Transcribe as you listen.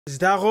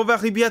Zdarova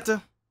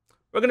rебята.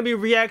 We're gonna be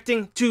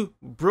reacting to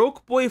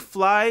Broke Boy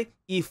Fly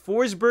e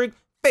Forsberb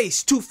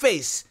face to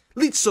face.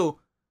 Litso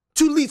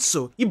to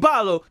Litso.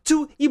 Ibalo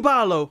to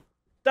Ibalo.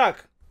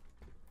 Doc,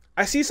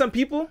 I see some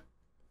people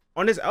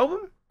on this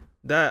album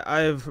that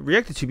I've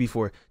reacted to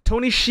before.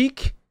 Tony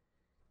Sheikh,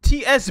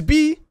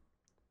 TSB,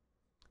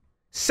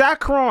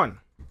 Sacron.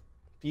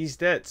 These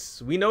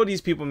debts. We know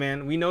these people,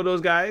 man. We know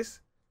those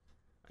guys.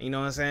 You know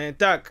what I'm saying?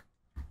 Doc.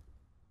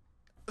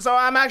 So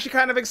I'm actually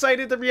kind of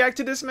excited to react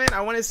to this, man.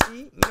 I want to see,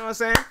 you know what I'm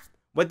saying,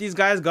 what these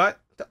guys got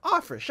to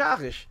offer.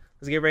 Sheikh.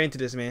 Let's get right into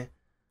this, man.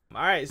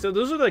 All right, so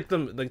those are like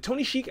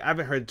Tony Sheikh. I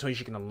haven't heard Tony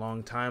Sheikh in a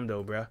long time,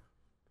 though, bruh.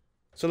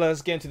 So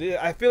let's get into this.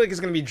 I feel like it's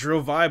gonna be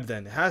drill vibe.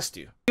 Then it has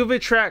to. The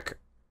favorite track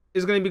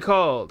is gonna be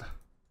called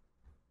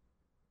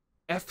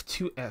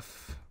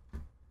F2F.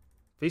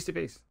 Face to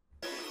face.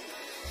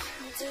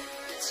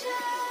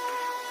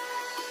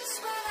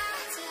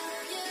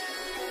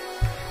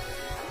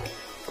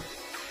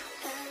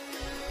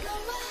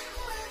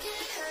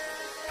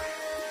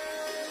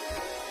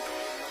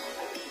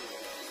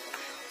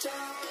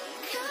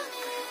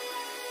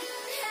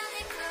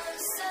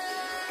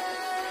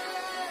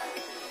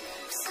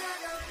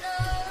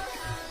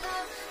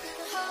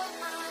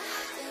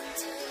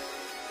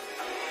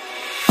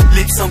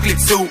 Лицом к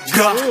лицу,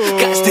 бро,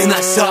 каждый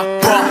наш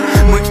собор.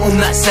 Мы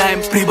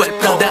умножаем прибыль,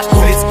 правда,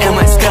 улиц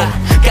МСК.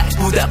 Как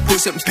будто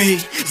пушим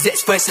пи,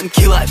 здесь фэшн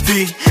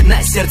килови.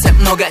 На сердце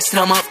много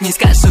шрамов, не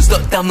скажу, что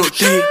там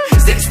внутри.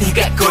 Здесь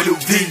никакой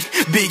любви,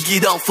 беги,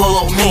 don't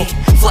follow me.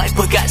 Флай,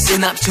 покажи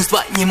нам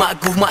чувства, не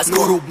могу в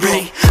мозгу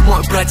рубли.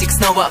 Мой братик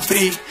снова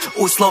фри,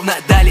 условно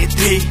дали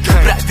 3.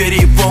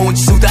 Проверь его, он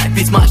шутер,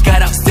 ведь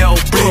Макаров сделал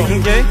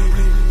бри.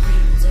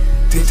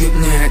 Ты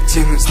не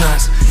один из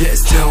нас. Я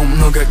сделал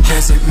много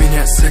грязи,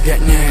 меня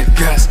загоняет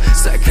газ.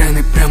 С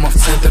окраины прямо в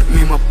центр,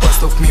 мимо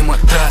постов, мимо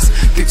трасс.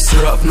 Ты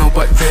все равно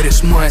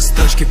поверишь, мои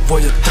строчки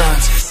вводят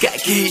транс.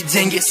 Какие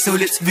деньги с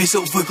улиц,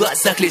 вижу в их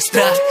глазах лишь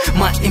страх.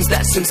 Моим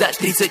старшим за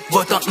 30,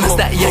 вот он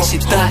настоящий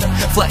так.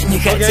 Флай не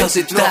хотел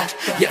жить так,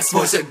 я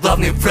свой же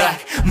главный враг.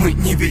 Мы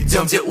не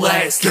ведем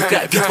дела, если в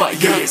крови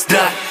твоей есть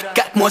драк.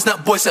 Как можно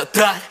больше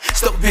трат,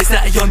 чтоб весь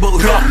район был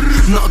рок.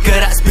 Много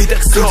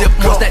разбитых судеб,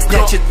 можно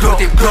снять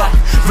четвертый брат.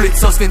 В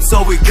лицо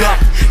свинцовый град,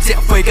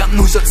 тем фейкам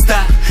нужен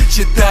старт.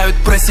 Читают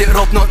про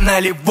сироп, но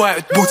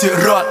наливают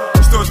бутерброд.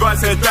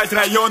 125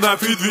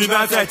 районов и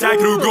 12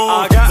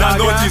 округов. За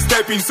ночи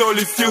степень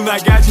солид стил на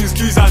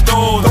гатчинский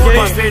затон.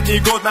 Последний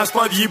год нас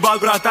подъебал,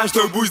 братан,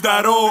 что будь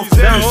здоров.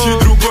 Ищи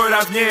другой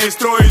ровнее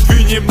строить,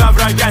 двинем на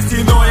врага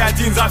стеной.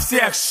 Один за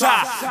всех,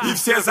 ша, и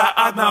все за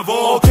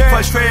одного.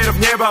 Флешфейр в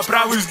небо,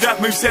 правый взгляд,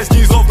 мы все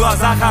снизу, в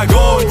глазах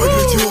огонь.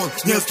 Регион,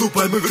 не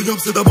отступай, мы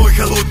вернемся домой.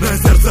 Холодное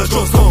сердце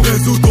Джонсон,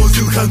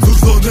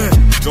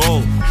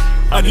 гол.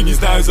 Они не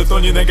знают, зато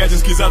не на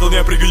гатчинский задал.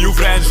 Я прыгаю в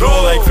рейндж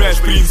ролл, like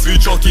Fresh Prince,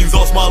 свечок,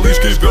 кинзол с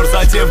малышкой, жбер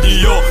затем в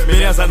нее.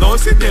 Меня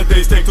заносит, нет,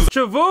 из тех, кто...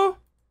 Чего?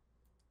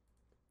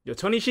 Yo,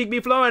 Tony Sheikh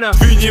be flowing up.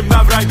 Двинем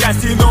на врага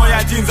стеной,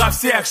 один за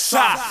всех,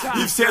 ша,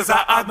 и все за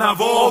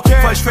одного.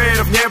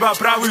 Флешфейр в небо,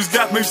 правый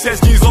взгляд, мы все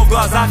снизу, в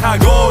глазах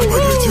огонь.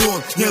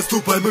 Регион, не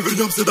отступай, мы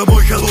вернемся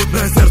домой.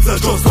 Холодное сердце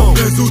Джонсон,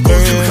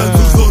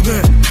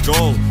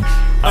 гол.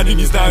 Они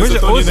не знают,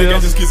 зато не на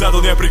гатчинский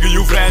задал. Я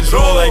прыгаю в рейндж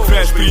ролл, like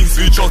Fresh Prince,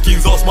 свечок,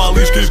 кинзол с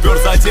малышкой, жбер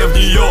затем в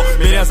нее.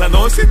 Меня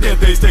заносит,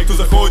 нет, из тех, кто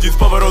заходит в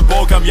поворот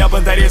боком. Я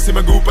бандерец и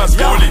могу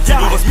позволить. Я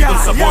был воспитан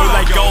с собой,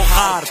 like go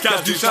hard.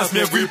 Каждый шанс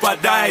мне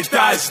выпадает.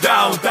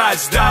 Touchdown,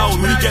 touchdown.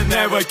 We can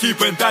never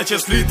keep in touch,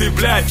 если ты,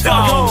 блядь,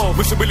 down.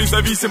 Мы все были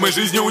зависимы,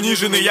 жизни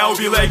унижены. Я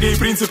убил эго и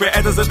принципы,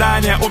 это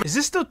задание. Is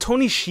this still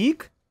Tony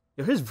Sheikh?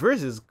 Yo, his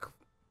verse is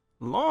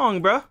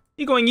long, bro.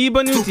 He going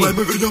Yibanuti.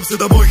 Мы вернемся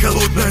домой,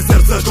 холодное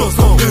сердце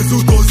Джонсон.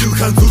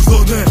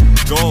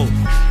 Гол.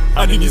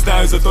 Они не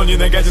знают, зато не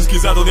на гатчинский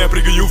задал. Я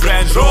прыгаю в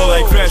рейндж ролл,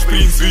 like Fresh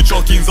Prince,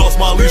 свечок, кинзол с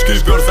малышкой,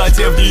 жбер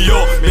затем в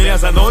нее. Меня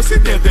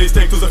заносит, нет, из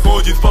тех, кто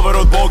заходит в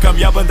поворот боком.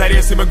 Я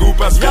бандерец и могу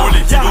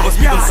позволить. Я был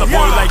воспитан с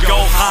собой, like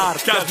go hard.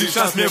 Каждый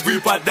шанс мне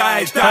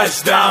выпадает.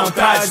 Touchdown,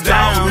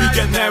 touchdown. We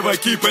can never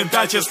keep in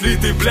touch, если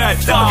ты, блядь,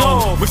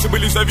 down. Мы все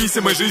были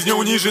зависимы, жизни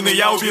унижены.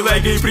 Я убил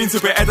эго и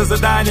принципы, это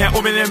задание.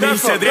 У меня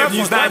миссия,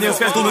 древние знания,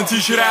 сказал на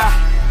тичера.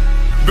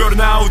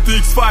 Burnout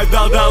X5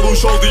 дал,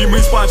 ушел дым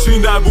из-под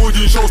шин, да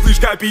будешь шел, слышь,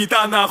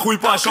 капитан, нахуй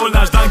пошел,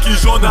 наш Данки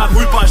Жо,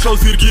 нахуй пошел,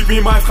 Сергей,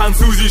 пимай,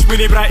 французишь, мы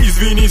не про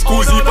извини,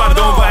 скузи,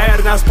 пардон,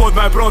 ВР, нас под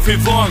мой профит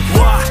лонг,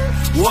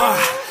 ва,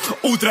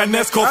 утро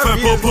не с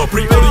кофе, по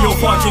приорию,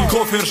 fucking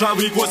кофе,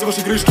 ржавый гвоздь,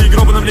 ваши крышки,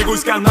 гробаном легуй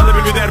с канала,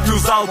 бибидер,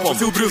 плюс залпом,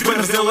 Сил Брюс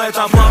Бэннер сделал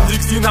это, план,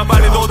 Дикси на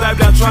баре, додай,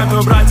 блядь, швайм,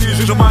 твой братья,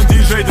 жижеман,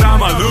 диджей,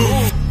 драма, ну.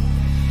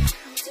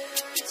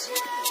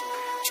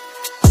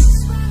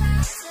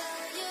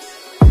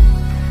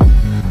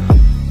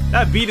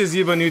 That beat is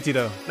Yibanuti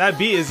though. That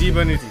beat is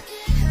Yibanuti.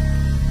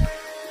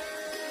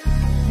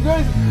 You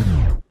guys.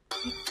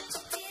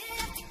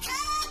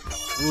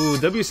 Ooh,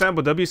 W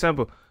sample, W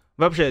sample.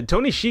 Вообще,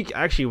 Tony Sheikh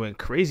actually went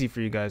crazy for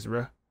you guys,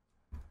 bro.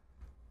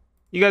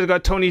 You guys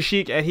got Tony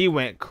Sheikh and he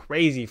went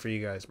crazy for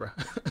you guys, bro.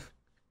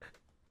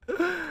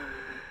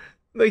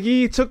 Like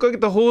he took like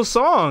the whole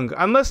song.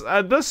 Unless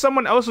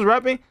someone else was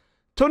rapping.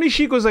 Tony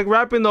Sheikh was like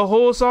rapping the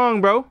whole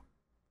song, bro.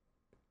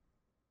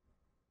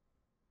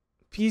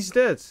 Peace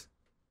debts.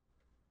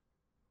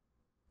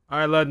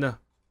 Alright, Ledna.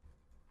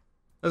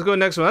 Let's go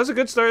next one. That's a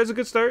good start. That's a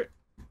good start.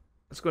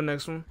 Let's go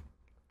next one.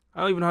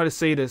 I don't even know how to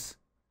say this.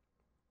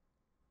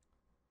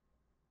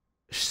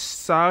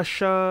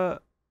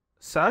 Sasha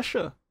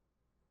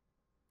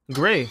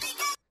Gray.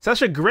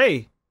 Sasha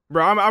Gray.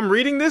 Bro, I'm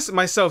reading this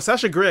myself.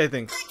 Sasha Gray, I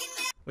think.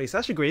 Wait,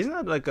 Sasha Gray, isn't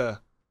that like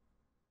a...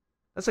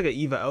 That's like an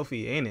Eva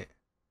Elfie, ain't it?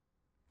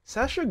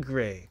 Sasha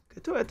Gray.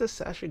 Itu ada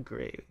Sasha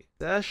Gray.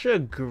 Sasha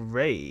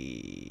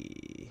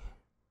Gray.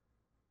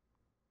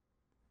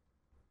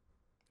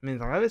 I mean,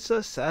 it's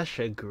a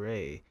Sasha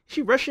Gray. Is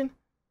she Russian?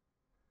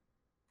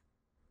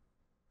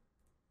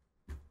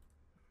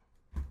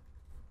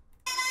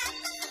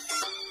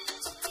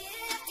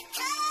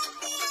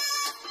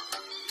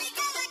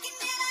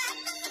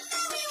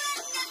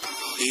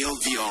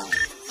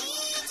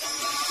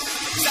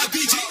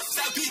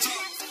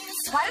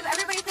 Why does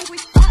everybody think we...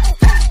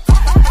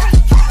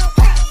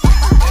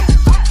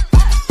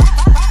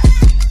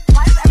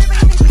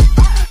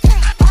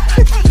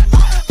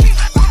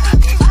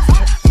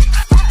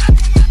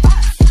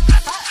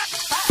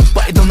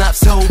 Пойду на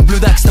все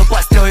ублюдок, что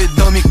построит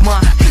домик ма.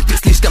 Ты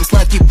слишком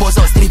сладкий,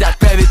 позострит,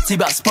 отправит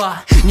тебя в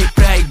спа. Не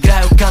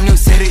проиграю камню,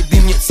 серый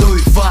дым, нет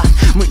суева.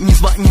 Мы не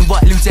звоним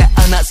валюте,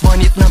 она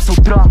звонит нам с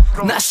утра.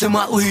 Наши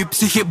малые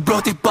психи,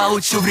 бро, ты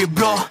получу в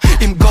ребро.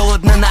 Им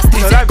голодно на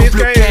стрите,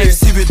 куплю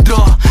KFC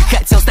ведро.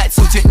 Хотел стать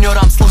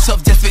сутенером, слушал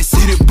в детстве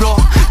серебро.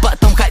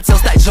 Потом хотел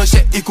стать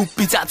жестче и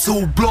купить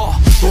отцу убло.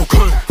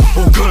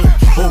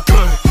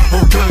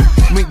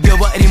 Мы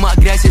говорим о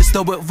грязи,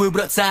 чтобы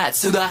выбраться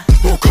отсюда.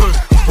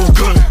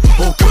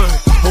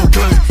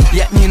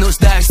 Я не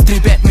нуждаюсь в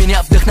трипе,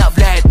 меня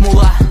вдохновляет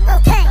мула.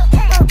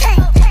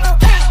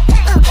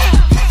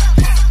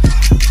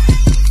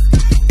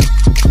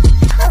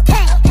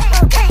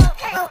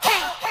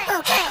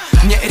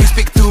 Мне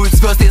респектуют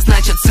звезды,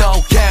 значит все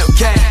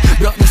окей.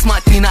 Бро, не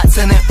смотри на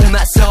цены, у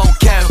нас все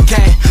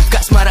окей. В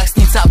кошмарах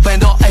снится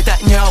бендо, это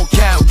не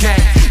окей.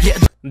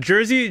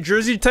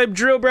 Jersey type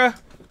drill, bruh.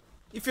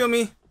 You feel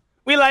me?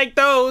 We like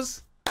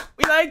those.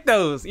 We like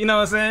those. You know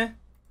what I'm saying?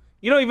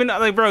 You don't even know,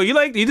 like, bro, you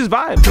just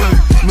vibe.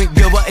 Мы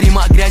говорим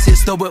о грязи,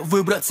 чтобы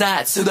выбраться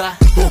отсюда.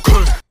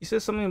 You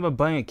said something about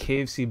buying a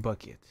KFC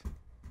bucket.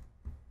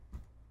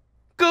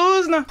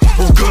 Вкусно.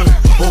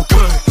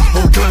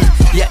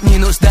 Я не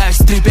нуждаюсь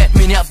в трипе,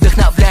 меня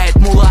вдохновляет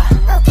мула.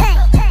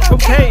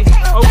 Okay.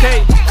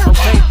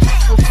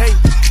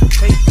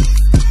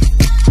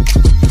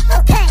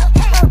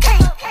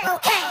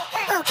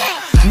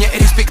 Мне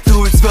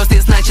респектуют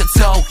звезды, значит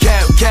все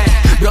окей.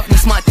 Бро, не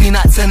смотри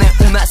на цены,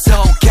 у нас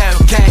все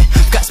окей.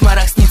 В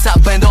кошмарах снится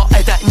бендо,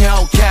 это не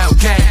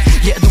окей.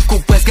 Еду в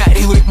купе с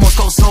гориллой,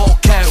 Москва,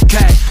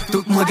 окей.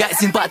 Тут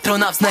магазин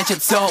патронов,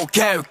 значит все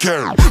окей.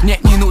 Мне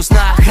не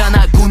нужна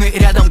охрана, гуны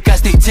рядом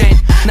каждый день.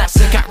 Наша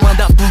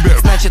команда в клубе,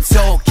 значит все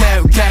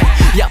окей.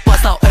 Я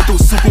послал эту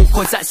суку,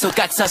 хоть сосет,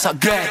 как Саша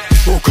Грей.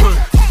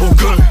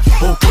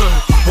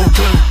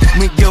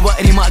 Мы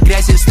говорим о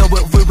грязи,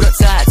 чтобы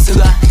выбраться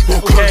отсюда.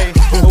 Okay.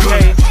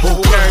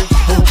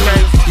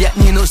 Я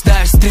не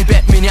нуждаюсь в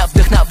трипе, меня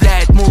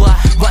вдохновляет мула.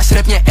 Ваш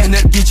рэп не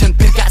энергичен,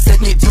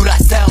 перкасет не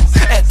дюрасел.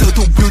 Этот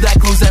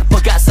ублюдок лузер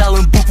показал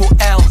им букву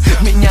L.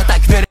 Меня так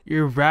верят.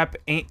 Your rap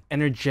ain't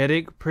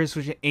energetic,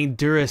 persuasion ain't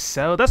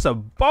Duracell. That's a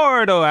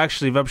bar though,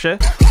 actually, вообще.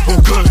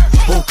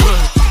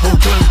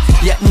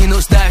 Я не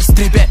нуждаюсь в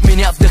трипе,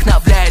 меня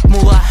вдохновляет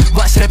мула.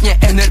 Ваш рэп не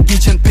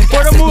энергичен,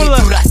 перкасет не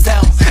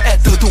дюрасел.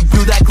 Этот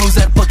ублюдок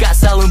лузер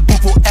показал им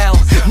букву L.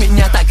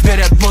 Меня так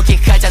верят, блоки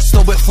хотят,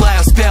 чтобы флай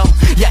успел.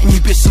 Я не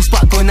пишу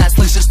спокойно,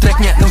 слышишь трек,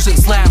 мне нужен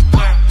слэм.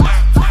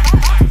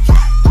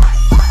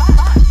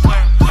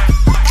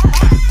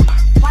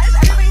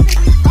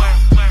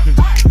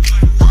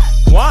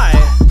 Why?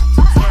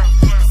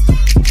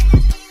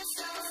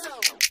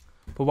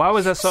 But why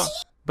was that song?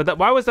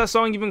 Why was that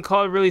song even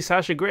called really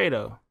Sasha Gray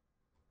though?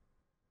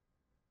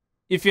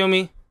 You feel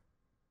me?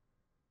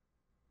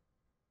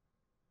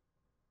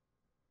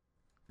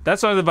 That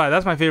song's the vibe.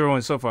 That's my favorite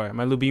one so far.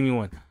 My Lubimi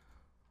one.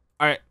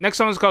 All right, next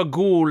song is called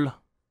Ghoul.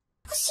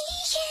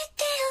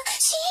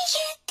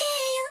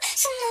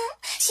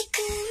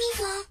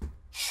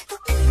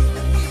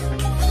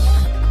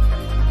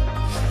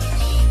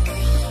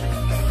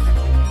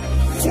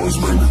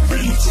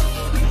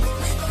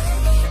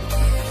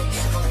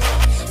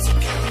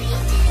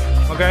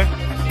 Okay.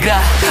 Игра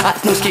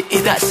от ножки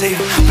и до шеи,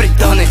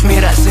 притоны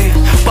миражи,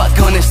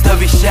 погоны, что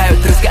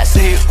вещают,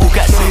 расскажи,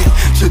 укажи.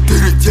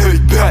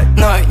 495,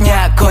 но не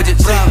окодит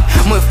жизнь.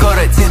 Мы в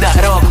городе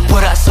дорог,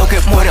 порошок и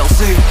море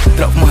лжи.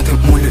 Травматы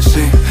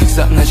муляжи,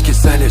 заначки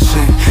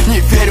залежи. Не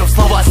верю в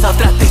слова,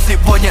 завтра ты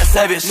сегодня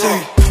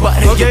завяжи.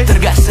 Барыги,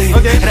 торгаши,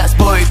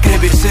 разбои,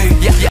 грабежи.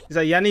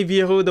 Я не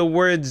верю the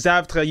word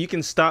завтра, you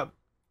can stop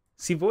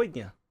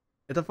сегодня.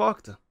 Это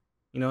факт.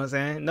 You know what I'm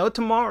saying? No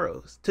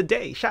tomorrows.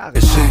 Today, Sheikh.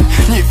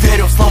 Не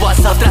верю в слова,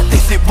 завтра ты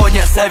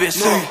сегодня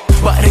завеши.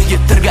 Барыги,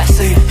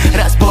 торгаши,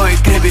 разбои,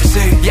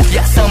 грабежи.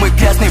 Я самый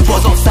грязный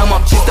воздух в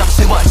самом чистом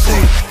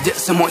живаши. Где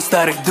же мой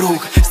старый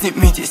друг?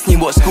 Снимите с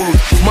него жгут.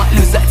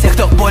 Молюсь за тех,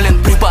 кто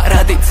болен,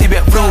 препараты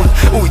тебе врут.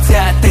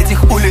 Уйдя от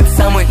этих улиц,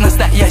 самый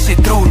настоящий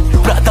труд.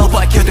 Продал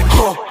пакеты,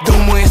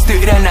 думаешь, ты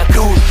реально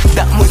крут?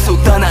 Да мы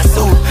сюда на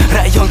суд,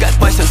 район как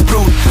башен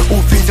спрут.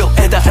 Увидел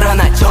это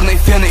рано, черный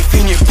фен и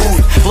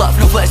фини-пут.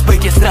 Ловлю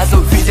флешбеки сразу,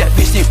 видя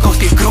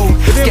вишниковский круг.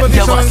 С кем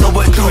я в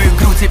особой ту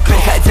игру,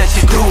 теперь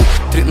ходячий друг.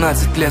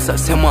 13 лет,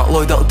 совсем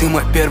малой, дал ты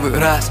мой первый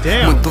раз.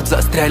 Мы тут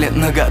застряли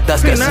на года,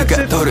 скажи,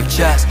 который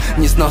час.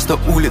 Не знал, что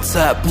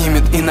улица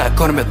обнимет и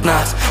накормит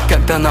нас.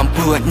 Когда нам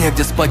было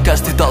негде спать,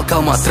 каждый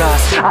толкал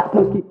матрас.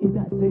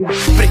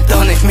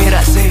 Притоны,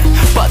 миражи,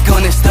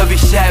 подгоны, что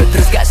вещают,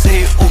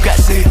 расскажи,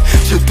 укажи.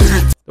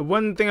 The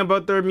one thing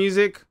about their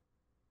music,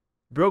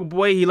 Broke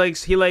Boy, he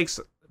likes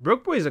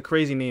Broke Boy is a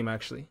crazy name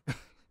actually.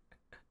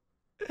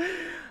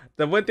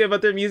 The one thing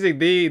about their music,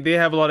 they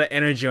have a lot of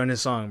energy on his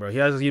song, bro.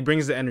 He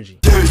brings the energy.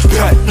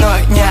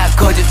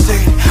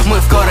 Мы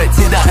в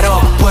городе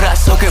дорог,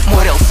 порошок и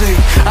море лжи.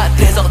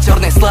 Отрезал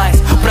черный слайс,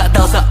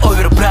 продал за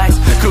оверпрайс.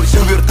 Кручу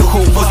вертуху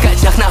в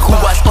ускачах, нахуй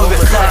ваш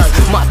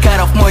оверсайз.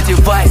 Макаров мой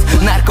девайс,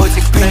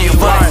 наркотик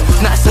пеннивайз.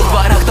 В наших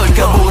дворах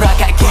только бура,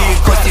 какие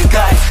кости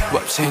гайс.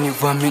 Вообще не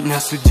вам меня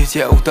судить,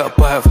 я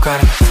утопаю в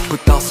карме.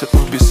 Пытался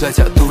убежать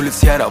от улиц,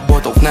 я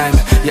работал в найме.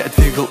 Я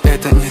двигал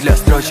это не для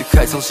строчек,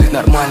 хотел жить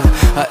нормально.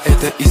 А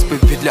это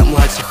исповедь для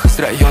младших из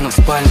района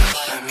спальни.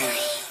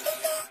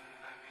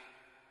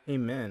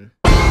 Amen.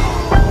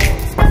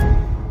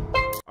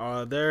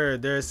 Oh,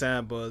 they're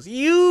samples.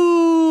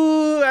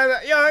 Yo,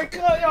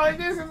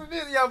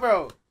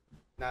 bro.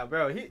 Nah,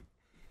 bro.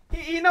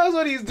 He knows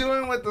what he's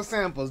doing with the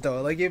samples,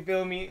 though. Like, you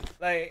feel me?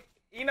 Like,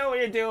 you know what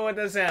you're doing with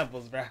the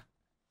samples, bro.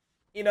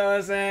 You know what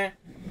I'm saying?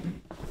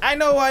 I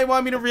know why you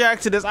want me to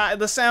react to this.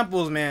 The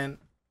samples, man.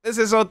 This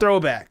is so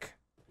throwback.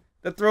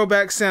 The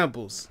throwback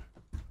samples.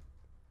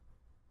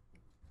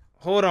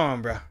 Hold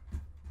on, bro.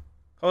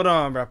 Hold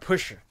on, bro.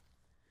 Pusher.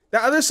 The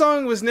other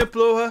song was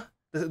Niploha.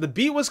 The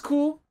beat was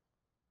cool,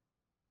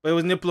 but it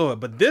was Niploha.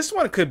 But this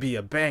one could be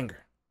a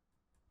banger.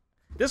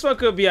 This one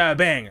could be a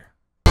banger.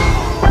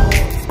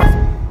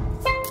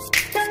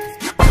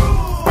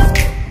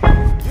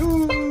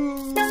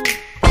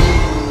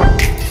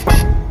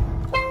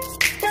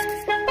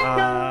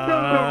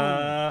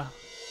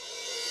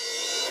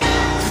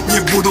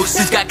 Буду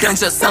жить как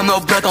раньше, со мной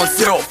братан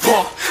zero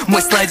four.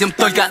 Мы слайдим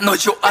только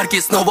ночью,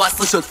 арки снова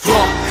слышат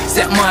фло.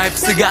 Все мои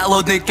псы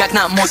голодные, как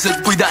нам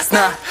может быть до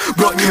сна.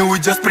 Бро, не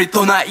уйдешь с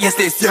притона,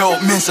 если сделал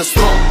меньше 100.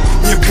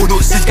 Не буду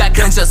жить как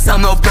раньше, со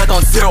мной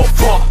братан zero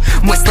four.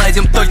 Мы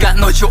слайдим только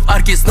ночью,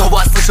 арки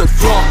снова слышат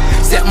фло.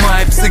 Все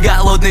мои псы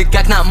голодные,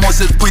 как нам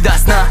может быть до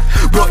сна.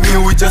 Бро, не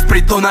уйдешь с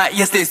притона,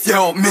 если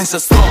сделал меньше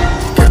 100.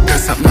 Когда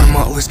со мной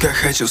малышка,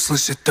 хочу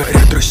слышать то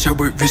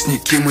трущобы,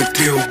 вишники, мы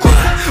 3 угла.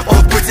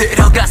 Он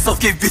потерял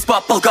кроссовки, ведь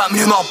попал ко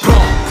мне на бро.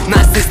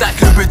 Нас здесь так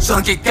любят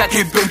джонки, как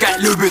ребенка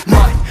любит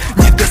мать.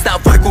 Не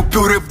доставай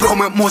купюры, бро,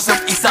 мы можем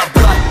их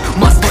собрать.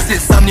 Москва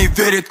слезам не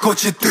верит, код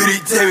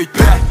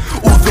 495.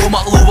 Увел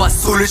малого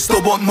с улиц,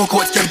 чтобы он мог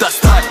хоть кем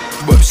достать.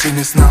 Вообще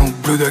не знал,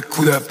 ублюдок,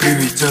 куда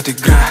приведет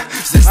игра.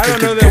 Здесь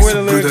только грязь,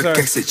 ублюдок,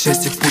 как все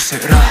части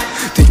пушера.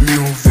 Ты не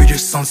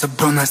увидишь солнце,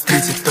 бро, на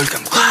стрите только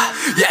мгла.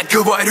 Я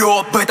говорю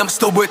об этом,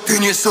 чтобы ты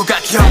не шел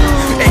как я.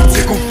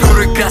 Эти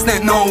купюры красные,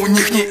 но у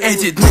них не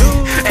эти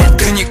дни.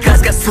 Это не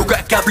краска,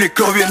 сука, капли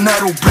крови на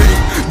рубли.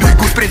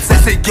 Бегут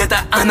принцессы гетто,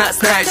 она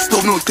знает, что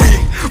внутри.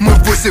 Мы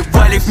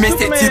выживали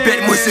вместе,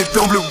 теперь мы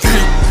живем в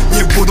любви.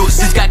 Не буду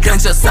жить как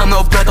раньше, со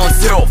мной братан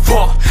zero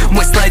four.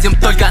 Мы слайдим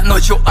только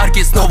ночью,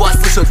 арки снова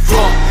слышат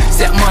фло.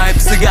 Все мои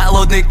псы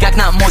голодные, как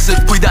нам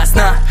может быть до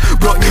сна.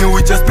 Бро, не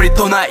уйдешь с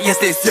притона,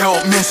 если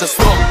сделал меньше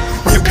 100.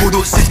 Не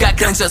буду жить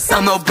как раньше,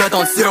 со мной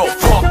братан zero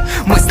four.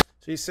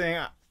 She's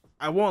saying,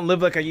 I won't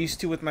live like I used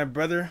to with my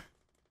brother.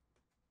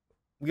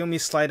 We only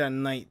slide at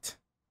night.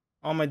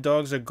 All my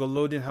dogs are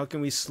golden, how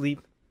can we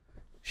sleep?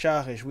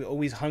 Sheikh, we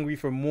always hungry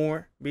for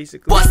more,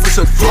 basically.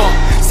 Послышат фло.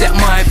 Все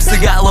мои псы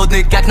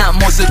голодные, как нам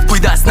может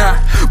быть до сна.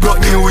 Бро,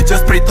 не уйдешь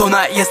с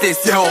притона, если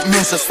сделал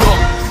меньше 100.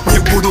 Не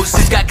буду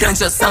жить как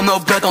раньше, со мной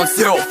братан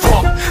zero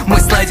four. Мы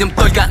слайдим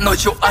только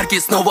ночью, арки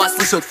снова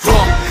слышат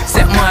фло.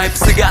 Все мои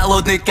псы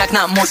голодные, как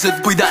нам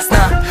может быть до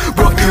сна.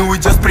 Бро, не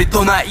уйдешь с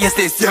притона,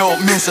 если сделал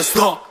меньше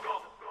 100.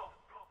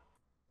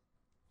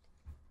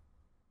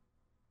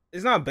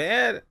 It's not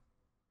bad.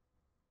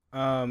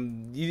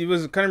 It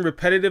was kind of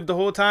repetitive the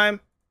whole time.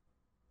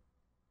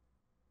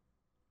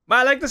 But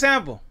I like the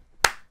sample.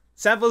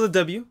 Sample's a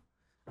W.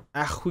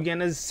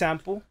 Ahuyana's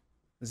sample.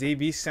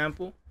 ZB's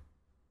sample.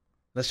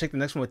 Let's check the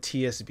next one with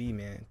TSB,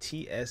 man.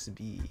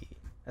 TSB.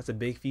 That's a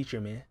big feature,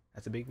 man.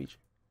 That's a big feature.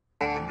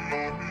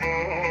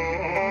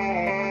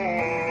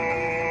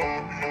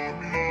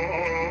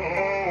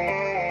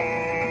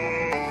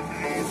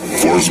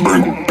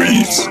 Forsberb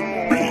beats.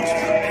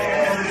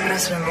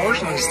 Разве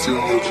можно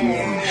сделать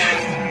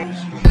лучше?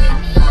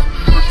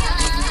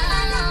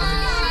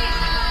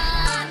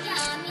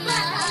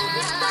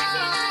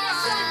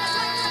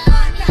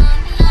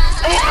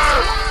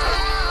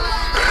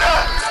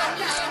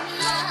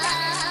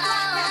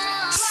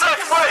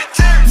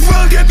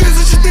 Волга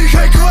тысячный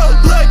хайквал,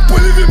 лайк,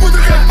 пулеви буду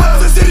как бал.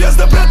 За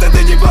серьезно, брат,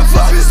 это не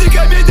попал. Везде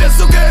комедия,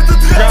 сука, это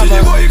драм.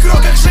 Теневой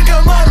игрок, как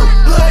Шакалмару,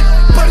 лайк,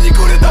 парни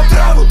курят там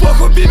траву.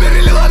 Похуй, Бибер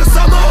или Лада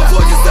Самова.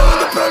 Флоги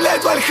ставят,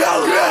 направляет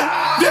Вальхалу.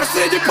 Вверх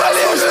среди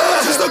полей, уже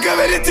лучше, что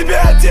говорит тебе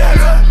отец.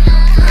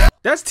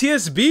 That's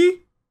TSB?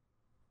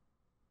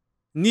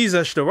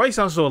 Nisa, why you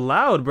sound so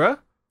loud, bro?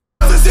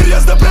 За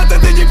серьезно, брат,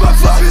 это не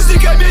попал. Везде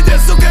комедия,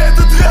 сука,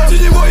 это драм.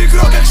 Теневой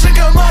игрок, как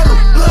Шакалмару,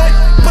 лайк,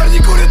 парни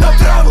курят там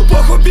траву.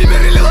 Похуй,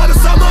 Бибер или Лада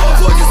Самова.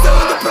 Флоги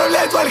ставят,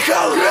 направляет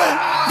Вальхалу.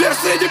 Вверх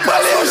среди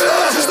полей, уже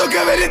лучше, что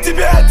говорит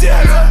тебе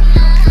отец.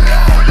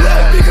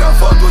 Лайв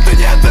микрофон, будто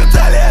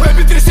неандерталец.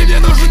 Бэби, тряси, мне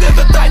нужен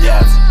этот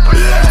танец.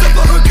 Что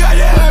плохой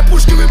конец. Моя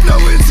пушка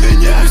выплевывает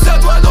свинья.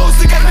 52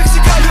 ноусы, как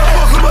мексиканец.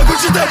 Похуй, могу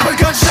читать по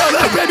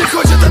ганшатам. Бэби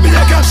хочет от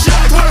меня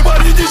ганшат. Твой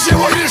парень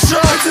ничего не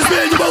решает.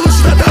 Измене не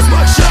получит от нас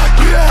макшат.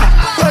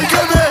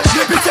 Лайками,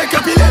 для пятяка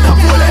пиле на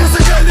поле.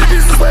 Музыкальный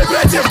бизнес, мои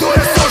братья в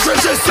доле.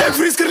 106-7,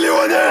 Фриз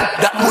Корлеоне.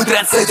 Да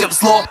мудрят с этим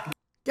зло.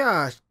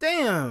 Gosh,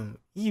 damn.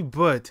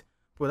 But,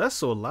 bro, that's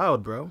so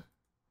loud, bro.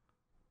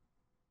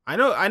 I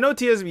know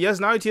TSB, yes,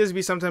 now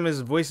TSB sometimes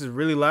his voice is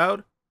really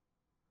loud.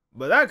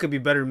 But that could be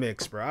better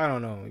mixed, bro. I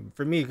don't know.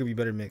 For me, it could be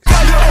better mixed. I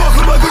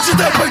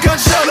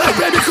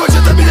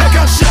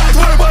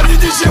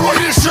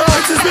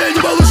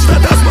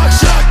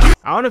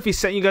don't know if he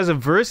sent you guys a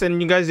verse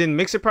and you guys didn't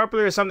mix it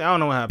properly or something. I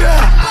don't know what happened.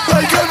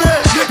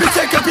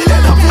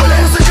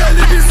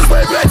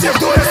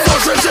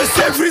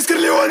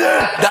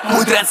 Да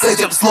мудрят с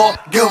этим зло.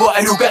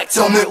 Говорю как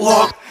темный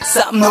лорд.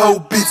 Со мной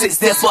убийцы с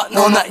детства,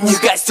 но на них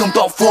костюм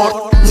Том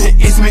Форд. Не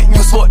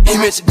изменю свой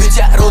имидж, ведь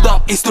я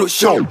родом из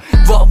трущоб.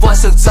 Во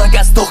ваших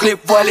цанках сдохли,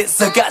 вали,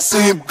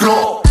 закажи им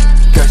гроб.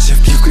 Как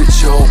Шевки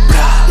кричу,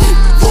 бра.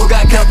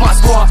 Волга как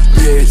Москва,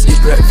 ведь и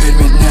проверь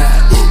меня.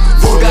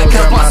 Волга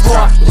как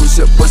Москва,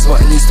 лучше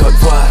позвони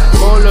 102.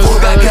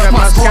 Волга как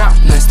Москва,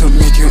 nice to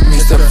meet you,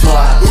 Mr.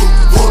 Fly.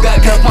 Волга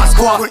как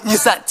Москва, не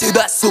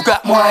сатида,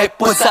 сука, мои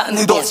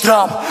пацаны до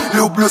драм.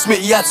 Люблю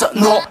смеяться,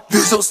 но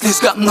вижу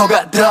слишком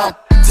много драм.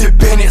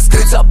 Тебе не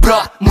скрыться,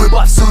 брат, мы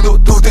повсюду,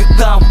 тут и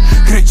там.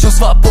 Кричу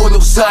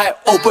свободу, шай,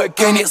 ОПГ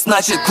не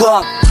значит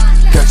клан.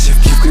 Как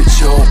Шевки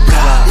кричу,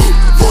 бра.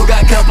 Волга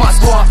как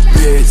Москва,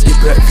 ведь и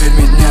проверь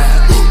меня.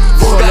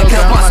 Волга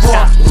как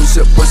Москва,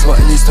 лучше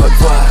позвони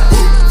 102.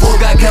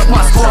 Волга как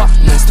Москва,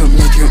 nice to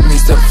meet you,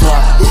 Mr.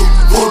 Fly.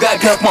 Волга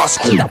как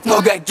Москва,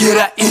 много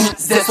героин,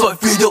 здесь свой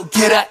видел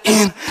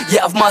героин.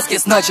 Я в маске,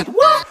 значит,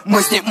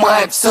 мы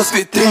снимаем все с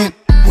витрин.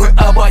 Мы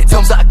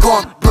обойдем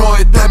закон, бро,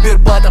 и до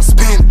бирбатов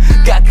спин.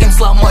 Как им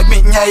сломать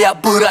меня, я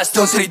был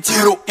рожден среди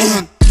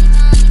руин.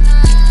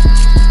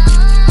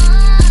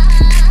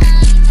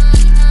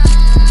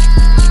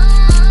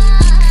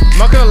 I'm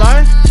not gonna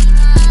lie,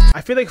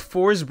 I feel like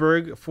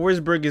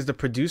Forsberb is the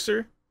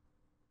producer.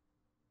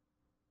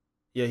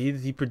 Yeah,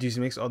 he produced,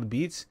 makes all the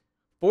beats.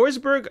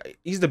 Forsberb,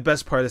 he's the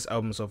best part of this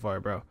album so far,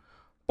 bro.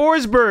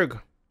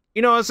 Forsberb,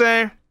 you know what I'm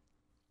saying?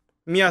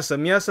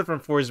 Miasa from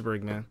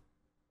Forsberb, man.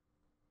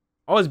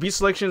 All his beat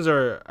selections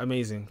are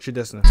amazing.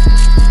 Chudesna.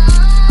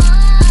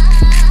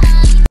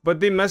 But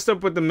they messed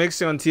up with the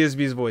mixing on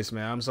TSB's voice,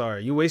 man. I'm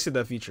sorry. You wasted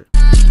that feature.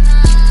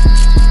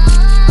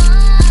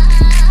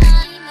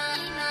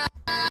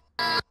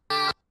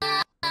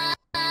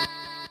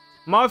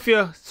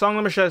 Mafia, song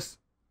number 6.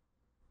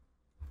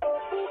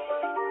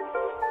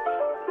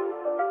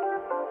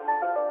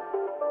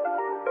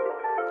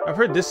 I've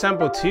heard this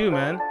sample too,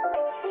 man.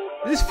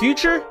 Is this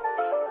Future?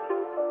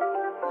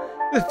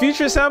 The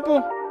Future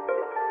sample?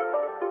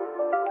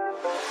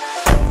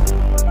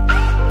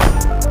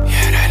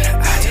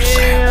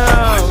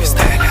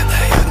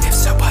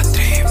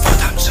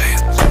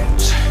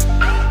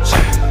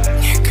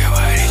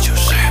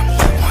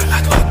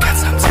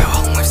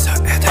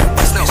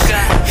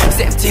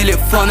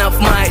 Телефонов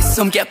в моей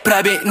сумке,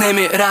 пробей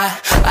номера.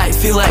 I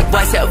feel like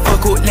Вася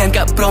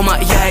Вакуленко, про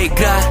моя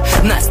игра.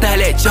 На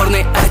столе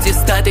черные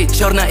аттестаты,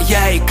 черная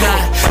игра.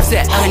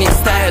 Все они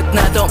стоят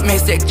на том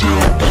месте, где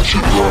я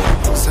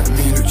всегда.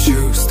 Сами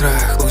лючу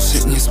страх,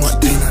 лучше не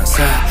смотри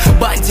назад.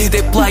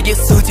 Бандиты, плаги,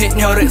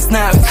 сутенеры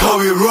знают how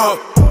we rock.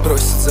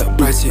 Просит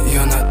забрать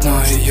ее на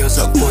дно, ее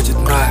заводит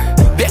мрак.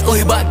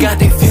 Белый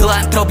богатый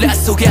филантроп, для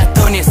сук я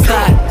Тони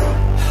Старк.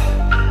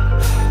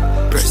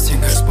 Прости,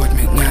 Господь,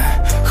 меня.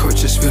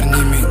 Хочешь,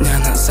 верни меня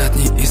назад,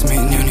 не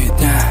изменю ни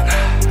дня.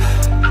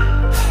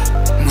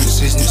 Мы в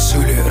жизни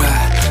шулера.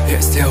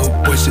 Я сделал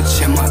больше,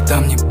 чем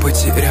отдам, не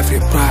потеряв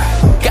ребра.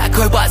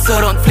 Какой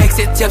позор, он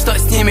флексит тем, что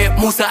с ними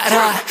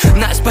мусора.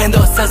 Наш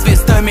бендо со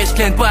звездой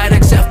Мишлен,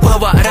 Байрек,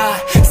 шеф-повара.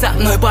 Со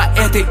мной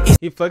поэты и...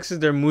 He flexes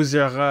their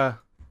muzara.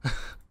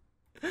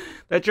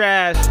 The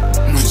trash.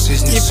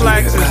 He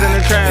flexes in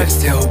the trash. Я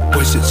сделал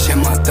больше,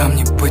 чем отдам,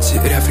 не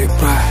потеряв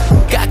ребра.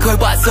 Какой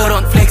позор,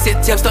 он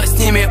флексит тем, что с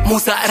ними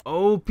мусора.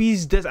 Oh,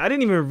 peace, I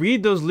didn't even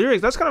read those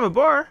lyrics. That's kind of a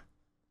bar.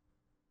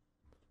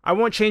 I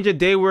won't change a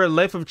day where a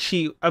life of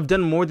cheat. I've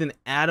done more than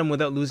Adam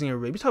without losing a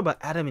rape. You talk about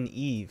Adam and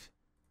Eve.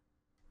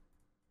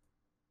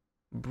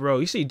 Bro,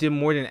 you say you did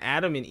more than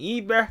Adam and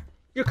Eve, bruh?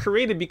 You're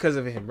created because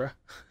of him, bro.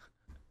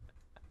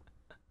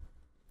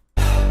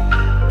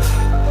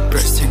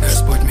 Прости,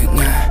 Господь,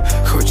 меня.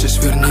 Хочешь,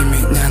 верни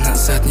меня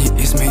назад, не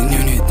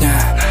изменю ни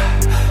дня.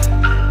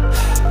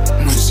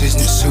 Мы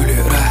жизнью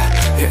шулера.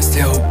 Я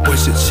сделал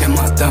больше, чем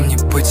отдам, не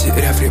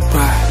потеряв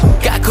ребра.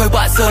 Какой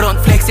позор, он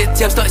флексит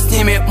тем, что с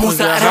ними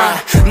мусора.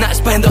 Наш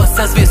бендос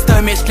со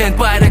звездой, Мишлен,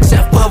 Байрек,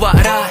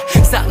 шеф-повара.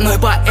 Со мной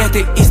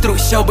поэты из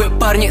трущобы,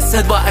 парни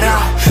со двора.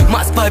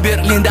 Москва,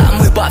 Берлин, да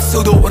мы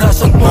повсюду.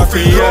 Russian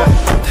Mafia.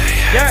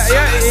 Я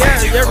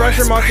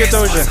Russian Mafia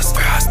тоже.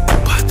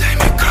 Подай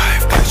мне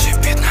кровь, включи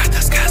бит,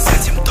 надо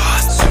сказать им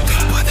тост. Суды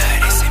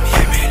подари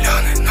семье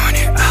миллионы, но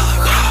не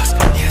алых роз.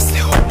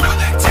 Если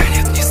ублюдок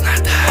тянет вниз,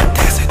 надо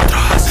отрезать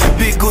трос.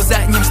 Бегу за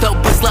ним,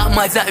 чтобы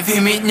сломать, зови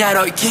меня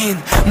Ройкин.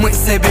 Мы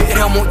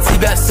соберем у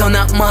тебя все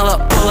на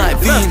мало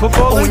половин.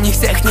 У них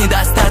всех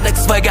недостаток,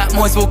 свайга,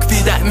 мой звук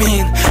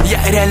витамин.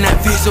 Я реально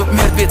вижу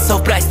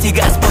мертвецов, прости,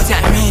 Господь,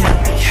 аминь.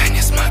 Я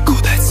не смогу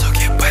дать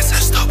суке беса,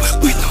 чтобы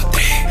быть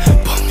внутри.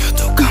 Помню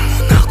ту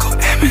коммуналку,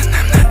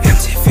 Eminem на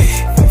MTV.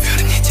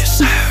 Верните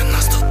шаю,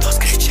 нас тут то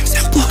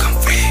скричимся блоком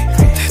фри.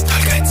 Ты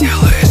только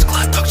делаешь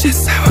глоток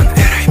G7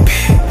 RIP.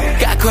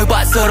 Какой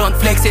позор, он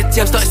флексит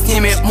тем, что с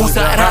ними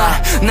мусора.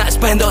 Наш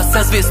бендос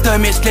со звездой,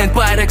 Мишлен,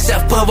 Байрек,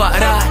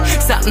 шеф-повара.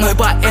 Со мной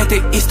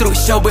поэты из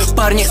трущобы,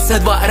 парни со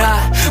двора.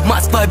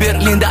 Москва,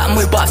 Берлин, да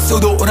мы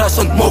повсюду.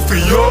 Russian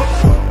Mafia.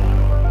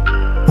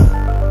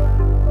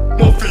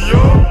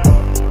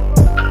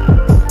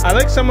 I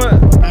like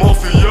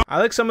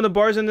some of the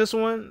bars in this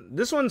one.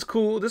 This one's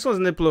cool. This one's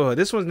Niploha.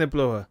 This one's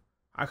Niploha.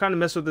 I kind of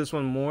mess with this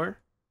one more.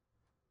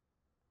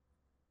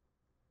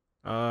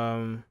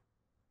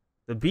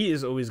 The beat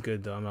is always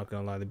good though. I'm not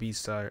gonna lie. The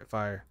beat's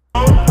fire.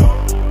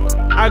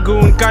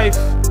 Agun Kaif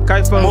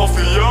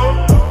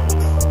Mafia.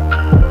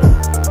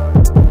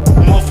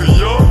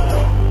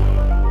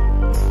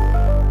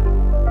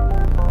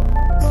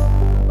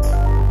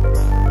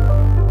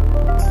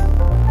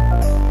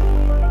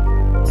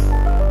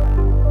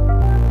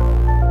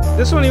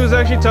 This one he was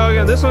actually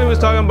talking. This one he was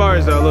talking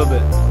bars though a little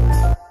bit.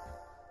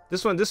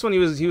 This one he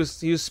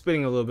was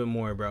spitting a little bit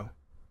more, bro.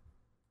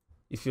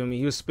 You feel me?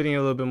 He was spitting a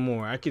little bit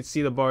more. I could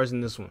see the bars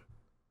in this one.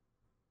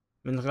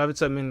 Min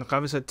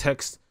Khavitsa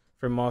text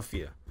for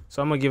Mafia.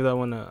 So I'm gonna give that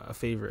one a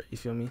favorite. You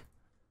feel me?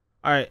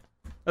 All right,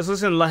 let's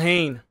listen to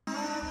Lahane.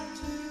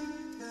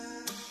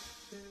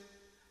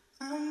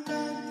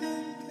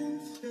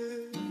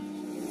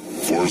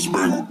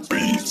 Forsberb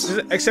beats. This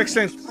is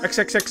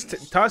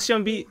XXX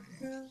Tasyam beat.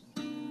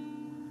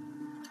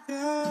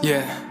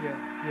 Yeah.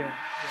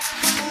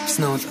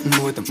 Снова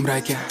тону в этом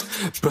мраке,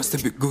 просто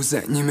бегу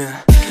за ними.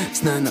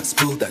 Знаю, нас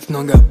было так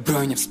много,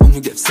 бро, не вспомню,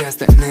 где все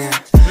остальные.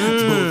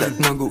 Было так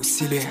много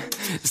усилий,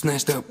 знаю,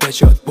 что я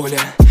плачу от боли.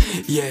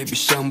 Я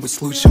обещал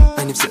быть лучшим,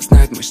 они все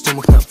знают, мы ждем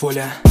их на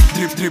воле.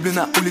 Дриблю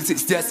на улице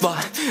с детства,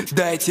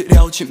 да, я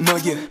терял очень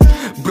многих.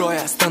 Бро,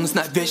 я останусь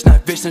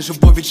навечно, вечно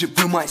живой, ведь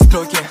живы мои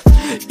строки.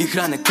 Их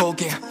раны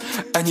колки,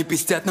 они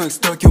пиздят, но их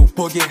строки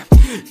убоги.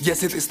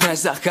 Если ты знаешь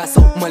за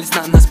хасл, молись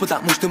на нас,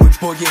 потому что мы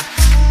боги.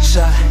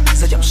 Шай,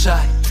 затем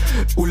шай,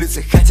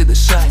 улицы хотят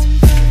дышать.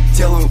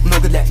 Делаю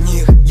много для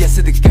них,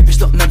 если ты копишь,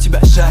 то нам тебя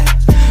жаль.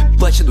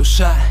 Плачет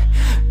душа,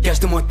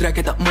 каждый мой трек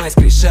это моя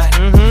скрижаль.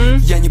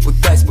 Я не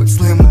пытаюсь быть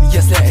злым,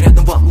 если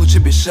рядом вам лучше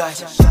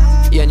бежать.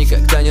 Я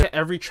никогда не...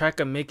 Every track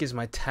I make is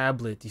my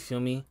tablet, you feel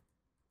me?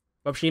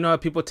 Вообще, you know how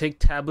people take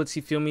tablets,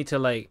 you feel me, to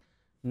like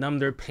numb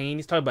their pain?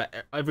 He's talking about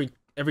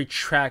every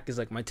track is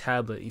like my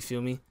tablet, you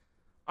feel me?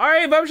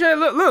 Alright, вообще,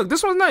 look,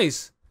 this one's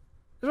nice.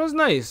 This one's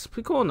nice.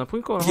 Прикольно.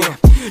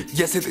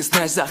 Если ты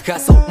знаешь за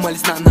хасл,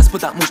 молись на нас,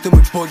 потому что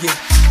мы боги.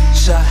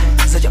 Шай,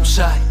 затем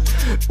шай,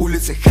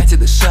 улицы хотят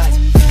дышать.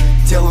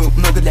 Делаю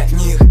много для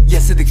них,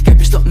 если ты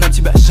копишь, то нам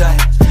тебя жаль.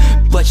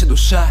 Плачет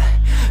душа,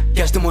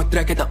 каждый мой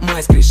трек это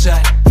моя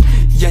скрижаль.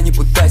 Я не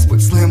пытаюсь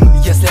быть злым,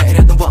 если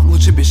рядом вам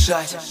лучше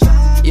бежать.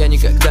 Я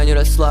никогда не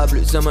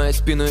расслаблюсь, за моей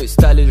спиной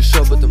стали лишь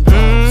шепотом.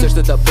 Все,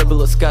 что тобой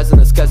было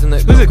сказано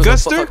громко, но по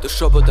факту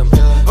шепотом.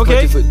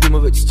 Хватит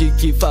выдумывать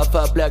стихи,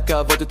 фафа, бля,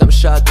 кого ты там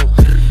шатнул.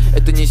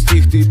 Это не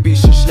стих, ты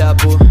пишешь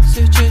шляпу.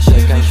 Все чаще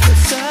вижу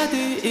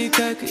фасады, и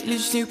как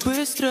лишь них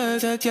быстро,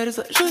 как я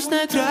разложусь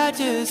на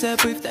граде,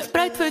 забыв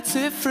набрать твои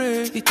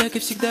цифры. И так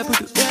я всегда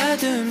буду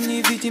рядом,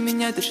 не видя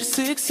меня даже с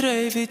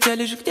X-Ray. Ведь я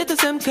лежу где-то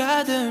за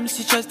МКАДом,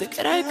 сейчас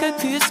догораю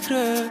как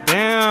искра.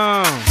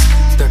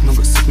 Так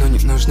много сук, но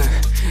ненужных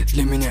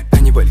для меня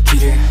они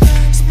валькирии.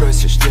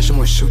 Спросишь, где же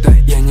мой шута,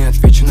 я не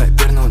отвечу,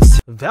 наверное, он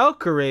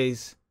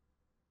Valkyries?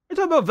 You're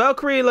talking about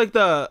Valkyrie like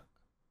the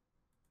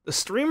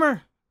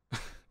streamer?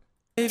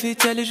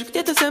 Ведь я лежу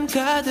где-то за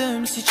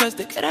МКАДом, сейчас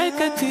догораю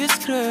как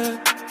искра.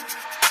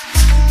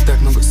 Так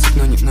много сук,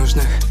 но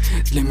ненужных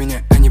для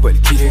меня они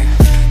валькирии.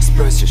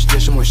 Спросишь, где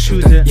же мой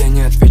шута, я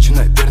не отвечу,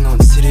 наверное, он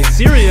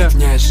Сирия.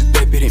 Не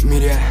ожидай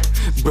перемирия,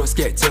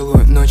 броски я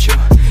делаю ночью.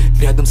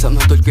 Рядом со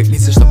мной только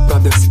лица, что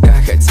правда всегда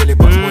хотели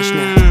помочь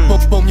мне.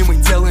 Помню, мы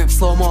делаем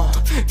слоумо,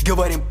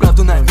 говорим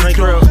правду на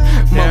микро.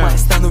 Мама, я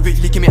стану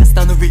великим,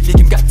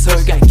 как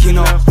Цой, как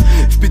кино.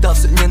 Впитал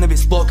всю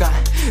ненависть блока,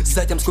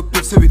 Затем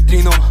скупил всю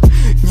витрину.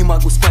 Не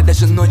могу спать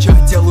даже ночью.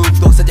 Делаю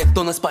вдох за тех,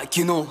 кто нас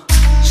покинул.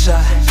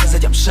 Шаг,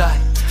 затем шаг.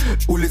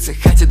 Улицы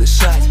хотят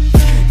дышать.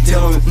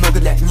 Делаю много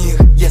для них.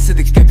 Если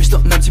ты копишь, то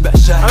нам тебя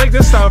жаль. I like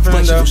this style from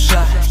him though.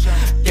 Душа.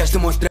 Каждый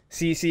мой трек.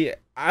 See,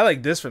 I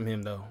like this from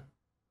him though.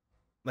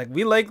 Like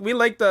we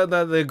like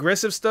the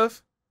aggressive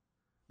stuff.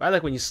 But I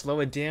like when you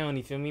slow it down.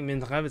 You feel me? Мне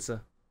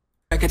нравится.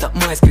 Как это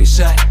моя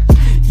скрижаль.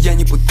 Я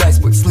не пытаюсь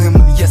быть злым,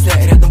 но если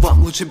рядом,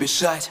 вам лучше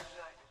бежать.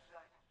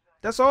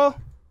 That's all.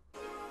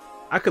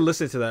 I could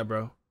listen to that,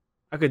 bro.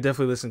 I could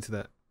definitely listen to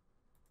that.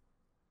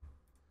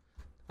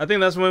 I think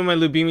that's one of my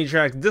Lubimi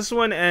tracks. This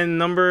one and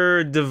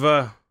Number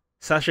Diva,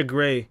 Sasha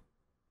Grey,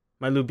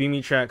 my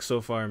Lubimi track so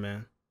far,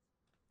 man.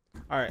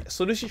 All right,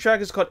 so this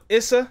track is called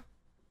Issa.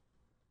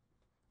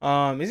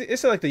 Is it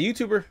Issa like the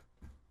YouTuber?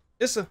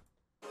 Issa.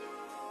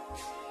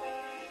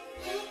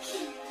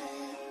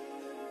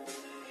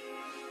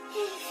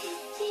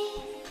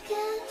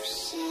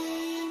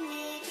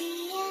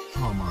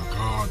 Oh my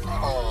god, bro.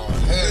 Oh,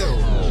 hell.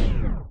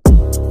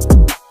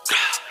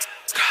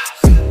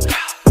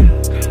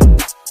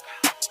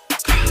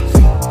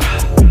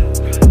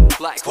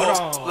 Like, Hold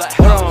on.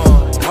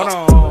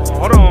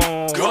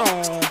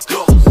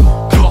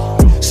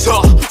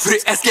 So,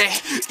 free SK,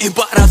 им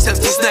пора всем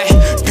Disney.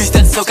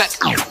 Пиздец, все как,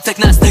 так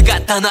нас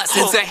догадана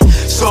сенсей.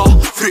 So,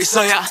 free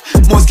соя,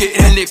 мозги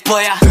реальный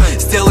плея.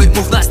 Сделай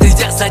мув на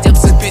стриде, затем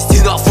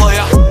записти на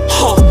флоя.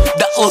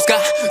 Да лоска,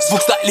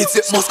 звук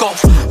столицы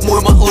Москов.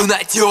 Мой малый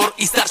на Диор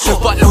и старший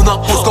валю на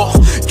Москов.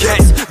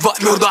 Кейс, два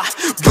мёрда,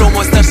 бро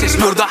мой старший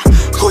шмёрда.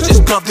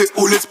 Хочешь правды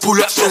улиц,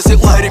 пуля, шерси,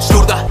 лайрик,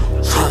 шнурда.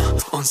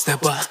 Он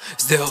степа,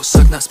 сделал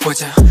шаг на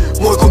споте.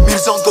 Мой кумир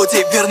зон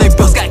доти, верный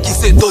пес, как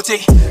кисы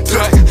доти.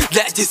 Трек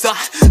для диса,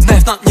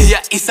 найф на не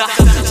я Иса.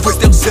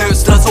 Выстрел сею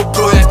сразу,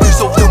 бро, я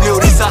вижу в нем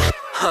Риса.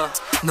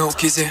 No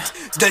kizzy,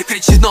 дай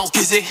кричи no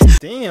kizzy.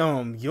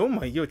 Damn,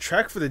 yo,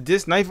 track for the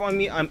diss, knife on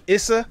me. I'm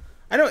Issa.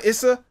 I know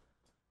Issa.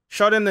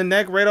 Shot in the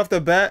neck right off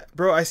the bat,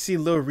 bro. I see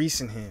Lil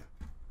Reese in him.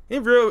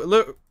 In real,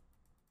 look.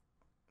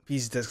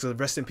 He's dead. So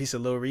rest in peace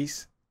of Lil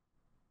Reese.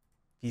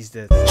 He's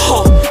dead.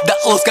 Да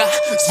лоска,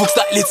 звук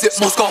столицы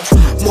Москов.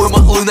 Мой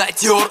малый на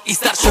Диор и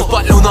старший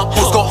валю на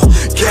Москов.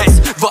 Кейс,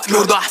 два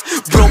мёрда,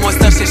 бро мой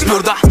старший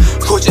шмёрда.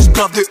 Хочешь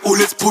правды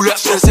улиц, пуля,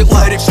 шерси,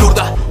 лайрик,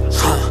 шнурда.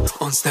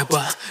 Он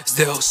степа,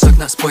 сделал шаг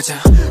на споте.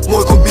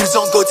 Мой кумир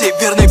зон доти,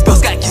 верный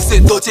пес, как кисы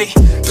доти.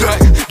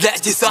 Трек для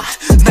диса,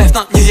 найф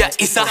на не я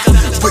Иса.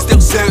 Выстрел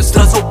сею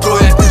сразу, бро,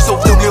 я вижу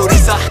в нем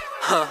Риса.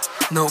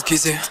 No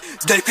kizzy,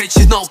 дай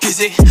кричи no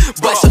kizzy.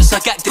 Большой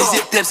шаг как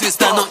Дризи, трэп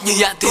звезда, но не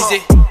я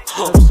Дризи.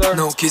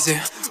 No kizzy,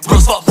 бро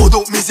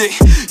свободу мизи.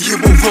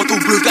 Ему в рот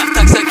ублюдка,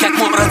 так же как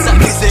мой брат за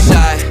мизи.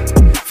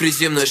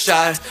 Фризимный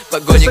шар,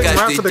 погони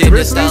каждый день.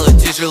 Мне стало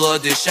тяжело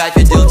дышать.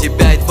 Видел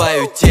тебя и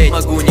твою тень.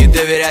 Могу не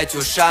доверять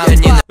ушам. Я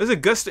не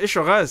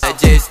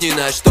надеюсь ни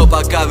на что,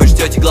 пока вы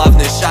ждете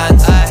главный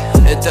шанс.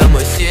 Это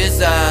мой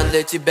сезон,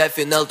 для тебя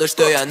финал, то,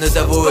 что я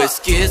назову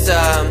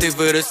эскизом. Ты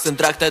вырос в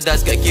центрах, тогда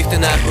с каких ты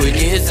нахуй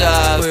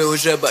низов. Мы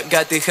уже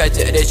богаты,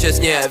 хотя речь сейчас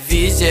не о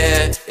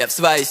визе. Я в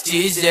своей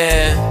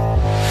стизе.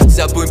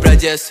 Забудь про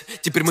дес,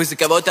 теперь мы за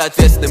кого-то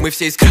ответственны. Мы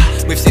все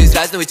из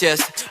разного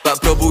теста.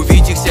 Попробуй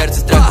увидеть их сердце,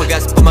 страх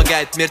погас,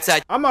 помогает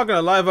мерцать. I'm not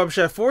gonna lie up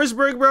chat.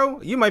 Forsberb,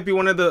 bro, you might be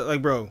one of the,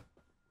 like, bro.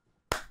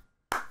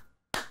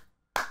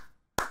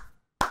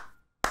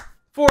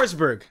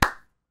 Forsberb.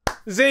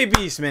 Zay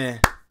Beast,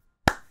 man.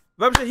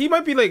 He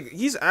might be like,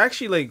 he's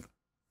actually like,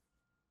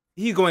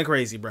 he's going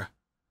crazy, bro.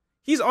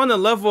 He's on the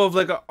level of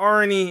like a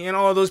Arnie and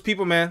all those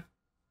people, man.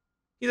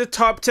 He's a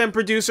top 10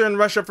 producer in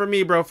Russia for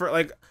me, bro. For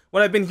like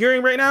what I've been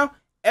hearing right now,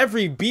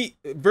 every beat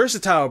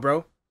versatile,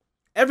 bro.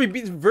 Every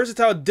beat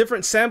versatile,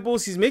 different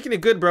samples. He's making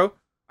it good, bro.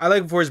 I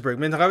like Forsberg,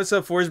 man.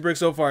 Forsberg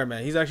so far,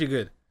 man. He's actually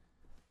good.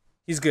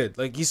 He's good.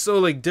 Like he's so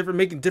like different,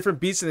 making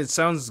different beats, and it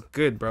sounds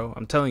good, bro.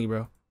 I'm telling you,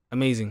 bro.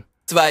 Amazing.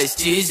 Своей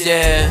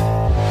стизе.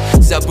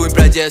 Забудь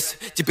про дес,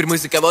 теперь мы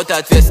за кого-то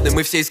ответственны.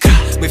 Мы все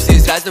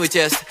из разного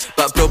теста.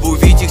 Попробуй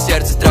увидеть их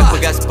сердце, страх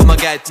погас,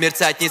 помогает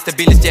мерцать.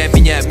 Нестабильность, я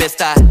меняю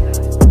места.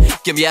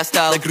 Кем я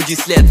стал, на груди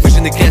след,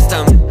 выжженный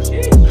крестом.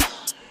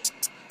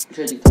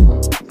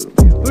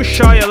 Who's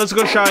Shaya? Let's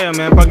go Shaya,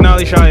 man.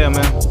 Погнали Shaya,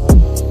 man.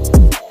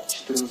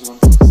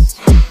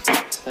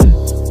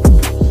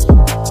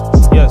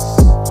 Yes.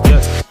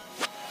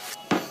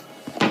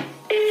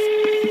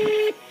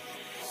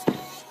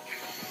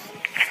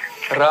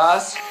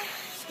 Раз,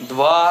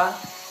 два,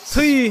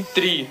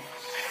 три.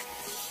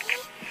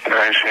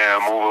 Раньше я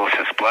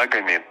мувался с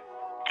плагами,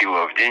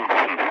 кило в день,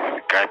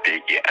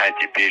 копейки, а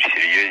теперь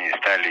серьезнее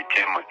стали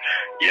темы.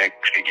 Я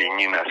к фиге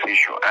не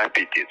насыщу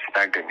аппетит, с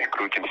тагами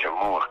крутимся в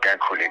мувах,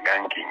 как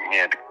хулиганки.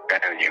 Нет,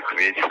 у них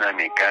ведь с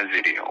нами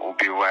козыри,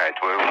 убивает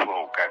твой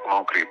флоу, как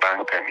мокрый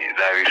банками.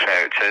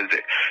 Завишают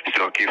цезы,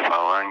 соки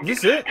фаланги.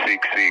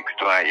 Сикс,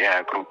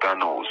 твоя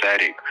крутанул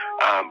зарик.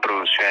 А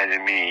брус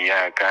связями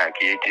я как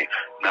эти.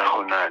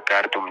 Нахуй на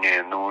карту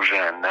мне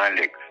нужен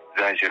налик.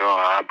 За зеро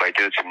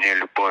обойдется мне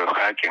любой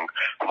хакинг.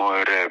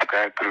 Мой рэп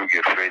как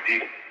Крюгер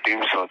Фредди.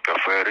 Дым, сотка,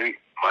 феры.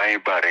 Мои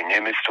бары не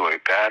местой,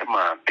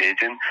 карма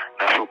беден,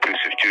 нашел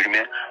плюсы в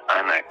тюрьме.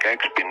 Она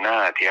как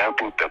шпинат, я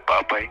будто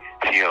папой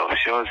съел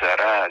все за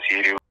раз.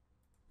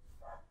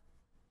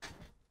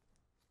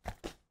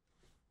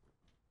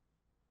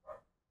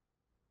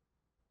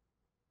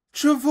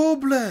 Chavo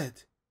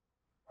blood.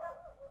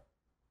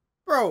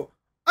 Bro,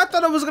 I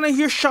thought I was gonna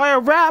hear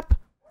Shia rap.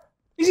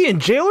 Is he in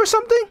jail or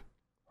something?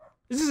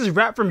 Is this his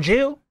rap from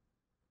jail?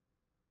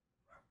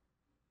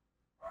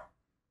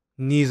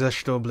 Ni za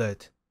što,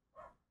 bled.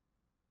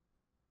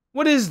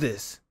 What is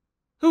this?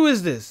 Who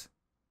is this?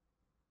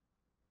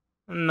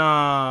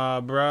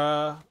 Nah,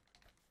 bruh.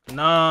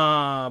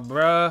 Nah,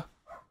 bruh.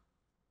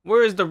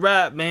 Where is the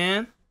rap,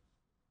 man?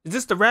 Is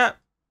this the rap?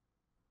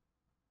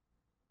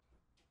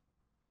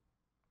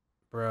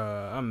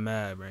 Bruh, I'm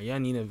mad, bruh. Y'all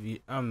need a view.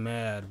 I'm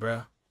mad,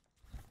 bruh.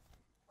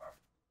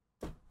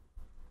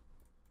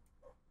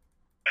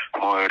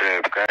 Мой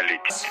рэп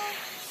калит.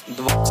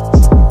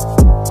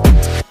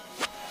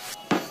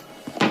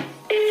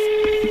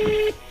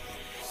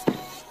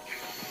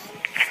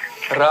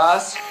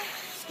 Раз,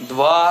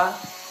 два,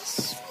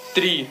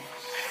 три.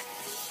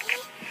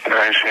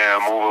 Раньше я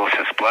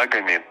мувался с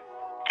плагами,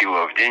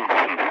 кило в день,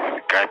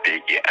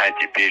 копейки, а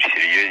теперь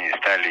серьезнее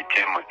стали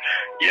темы.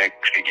 Я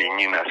к Шейке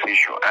не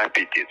насыщу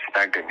аппетит, с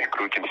тагами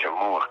крутимся в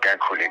мувах, как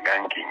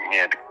хулиганки.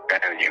 Нет,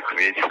 в них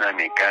ведь с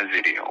нами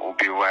козыри,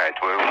 убивает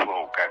твой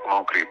флоу, как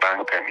мокрый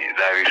банками.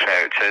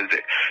 Завишают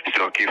цезы,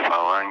 соки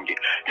фаланги,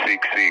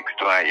 сикс-сикс,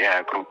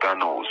 твоя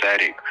крутанул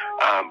зарик.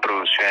 А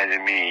брус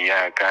связями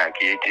я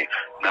как ети,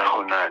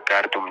 нахуй на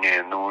карту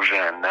мне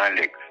нужен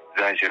налик.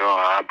 За зеро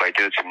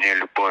обойдется мне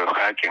любой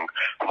хакинг.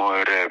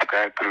 Мой рэп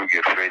как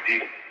Крюгер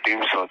Фредди,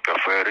 дым сотка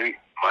фэры.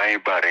 Мои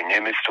бары не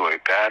местой,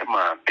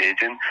 карма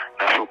беден,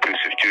 нашел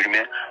плюсы в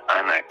тюрьме.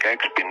 Она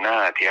как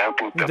шпинат, я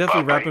будто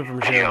папой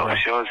съел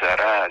все за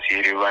раз. В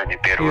Ереване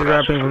первый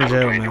раз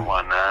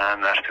она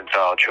наш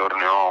централ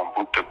черный, он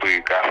будто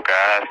бы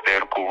Кавказ.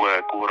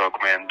 ТРКВ,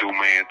 курок, мен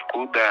думает,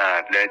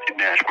 куда? Для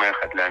тебя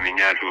шмеха, для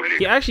меня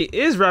жулик. He actually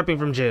is rapping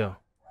from jail.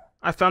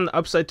 I found the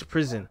upside to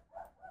prison.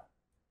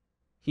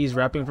 He's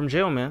rapping from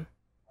jail, man.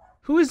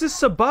 Who is this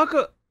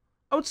Sabaka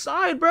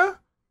outside, bruh?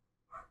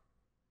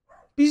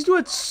 Пиздю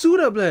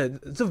отсюда, блядь.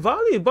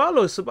 Завали,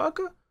 бало,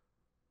 собака.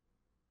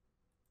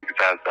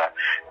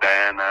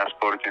 Да я на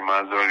спорте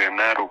мозоли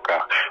на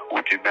руках.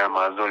 У тебя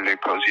мозоли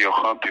козьё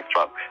хобби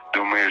фак.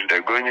 Думаешь,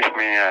 догонишь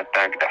меня?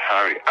 Тогда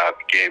hurry up,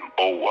 game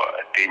over.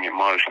 Ты не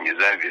можешь не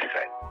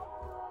зависать.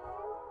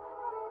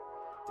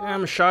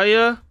 Damn,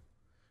 Shia.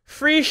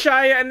 Free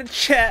Shia in the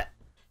chat.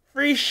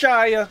 Free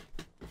Shia.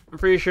 I'm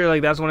pretty sure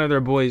like that's one of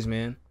their boys,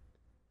 man.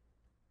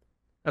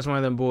 That's one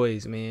of them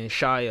boys, man.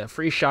 Shia.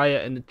 Free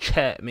Shia in the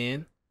chat,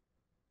 man.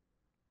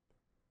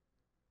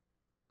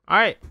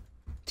 Alright.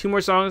 2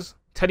 more songs.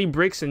 Teddy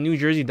Bricks and New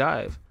Jersey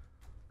Dive.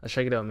 Let's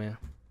check it out, man.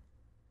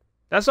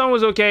 That song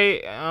was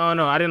okay. Oh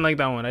no, I didn't like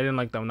that one. I'm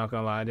not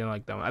gonna lie. I didn't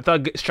like that one. I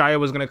thought Shia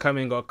was gonna come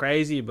in and go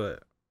crazy,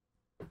 but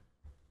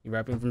you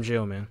rapping from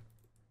jail, man.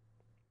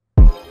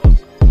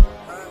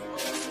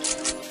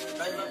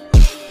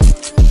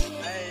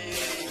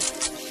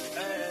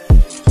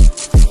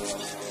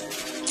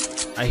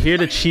 I hear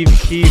the Chief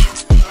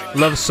Keef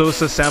Love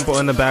Sosa sample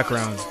in the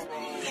background.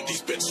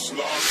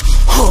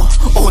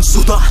 Он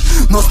сюда,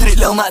 но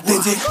стрелял на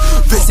Дэнди.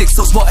 Весь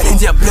Иксос в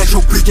аренде, блядь,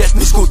 убегать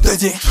мешку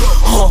Дэдди.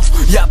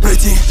 Я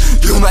Брэди,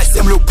 пью на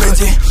землю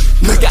бренди.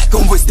 На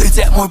каком вы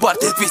стрите, мой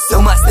портрет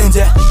висел на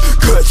стенде.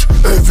 Кэч,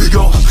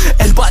 Эвиго,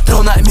 Эль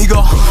Патрон,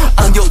 Амиго.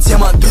 Ангел,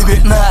 демон, биби,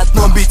 на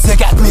одном бите,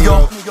 как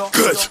Миго.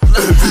 Кэч,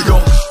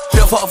 Эвиго,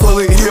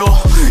 Фавелы Рио.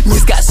 Не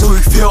скажу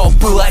их фио,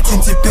 был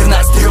один, теперь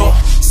нас трио.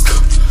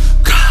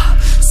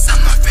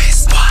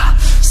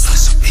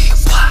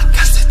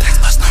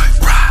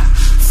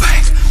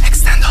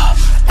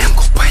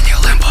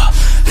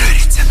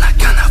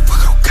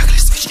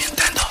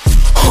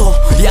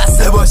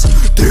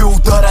 Три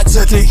удара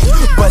джетли,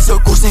 большой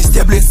курсник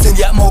стебли. Сын,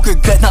 я мог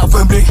играть на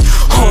Вембли.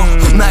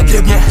 На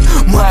гребне,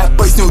 моя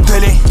поясню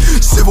Дели.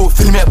 Живу в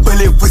фильме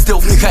были, выстрел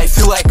в них, I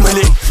feel like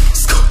Melly.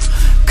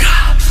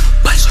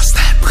 Большой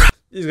снайпер.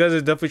 These guys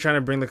are definitely trying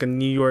to bring like a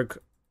New York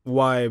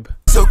vibe.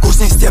 Большой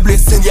курсник стебли,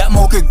 сын, я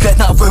мог играть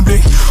на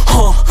Вембли.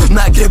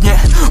 На гребне,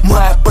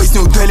 моя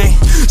поясню Дели.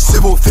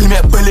 Живу в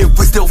фильме были,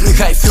 выстрел в них,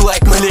 I feel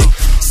like Melly.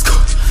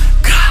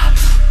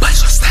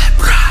 Большой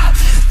снайпер.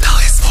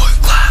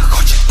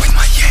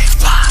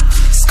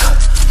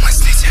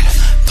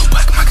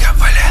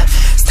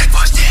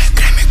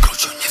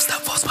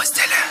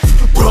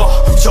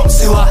 В чем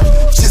сила?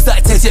 В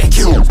чистоте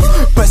килл.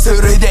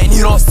 Пэсыры Дэнни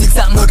Ростик,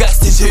 со мной как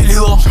стичи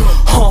Лило.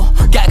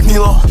 Как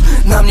мило,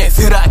 на мне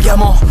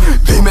Феррагамо.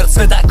 Бимер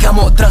цвета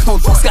камо, трахнул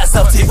двух,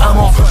 сказав ти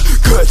амо.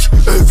 Кэч,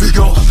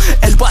 Эвиго,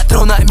 Эль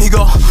Патрон,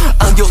 Амиго.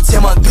 Ангел,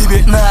 демон,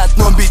 биби, на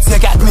одном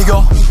бите, как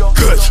Миго.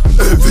 Кэч,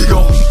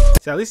 Эвиго.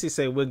 So at least he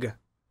say wigga.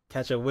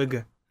 Catch a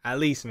wigga. At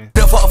least, man.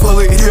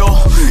 Фавелы Рио.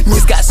 Не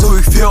скажу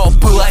их фио,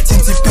 был один,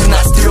 теперь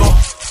нас трио.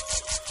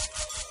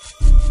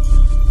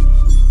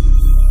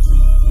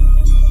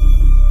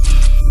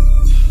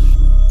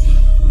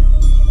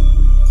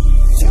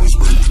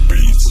 Forsberb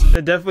beats.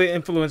 definitely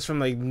influenced from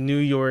like New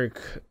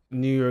York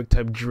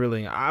type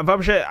drilling.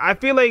 I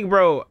feel like,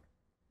 bro,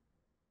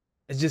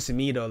 it's just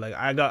me though. Like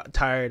I got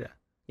tired.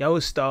 Y'all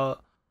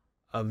style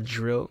of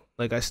drill,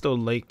 like I still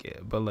like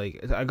it, but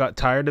like I got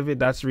tired of it.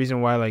 That's the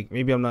reason why like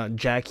maybe I'm not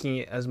jacking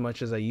it as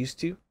much as I used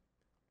to.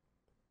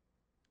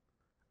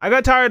 I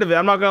got tired of it.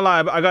 I'm not gonna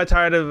lie. I got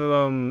tired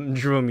of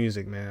drill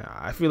music, man.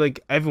 I feel like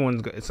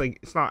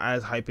it's not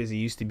as hype as it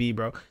used to be,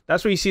 bro.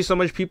 That's why you see so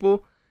much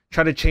people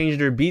try to change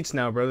their beats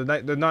now, bro.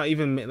 They're not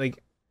even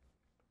like,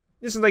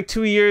 this is like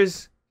 2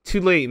 years too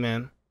late,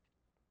 man.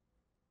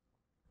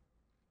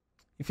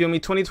 You feel me?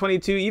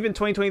 2022, even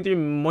 2023,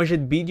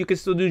 Mojit beat, you can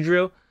still do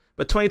drill,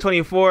 but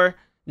 2024,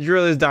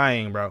 drill is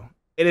dying, bro.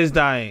 It is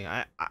dying.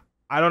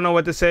 I don't know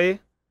what to say.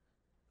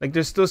 Like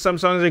there's still some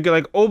songs that are good.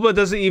 Like Obla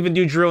doesn't even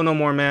do drill no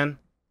more, man.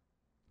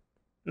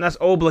 And that's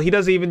Obla. He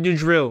doesn't even do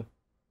drill.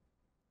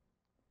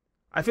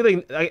 I feel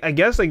like I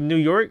guess like New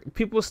York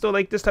people still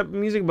like this type of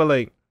music, but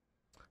like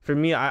for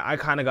me, I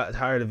kind of got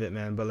tired of it,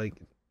 man. But like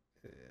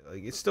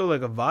it's still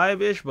like a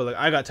vibe-ish, but like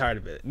I got tired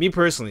of it. Me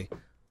personally,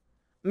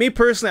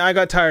 I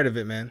got tired of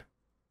it, man.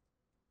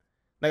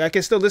 Like I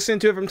can still listen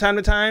to it from time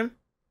to time.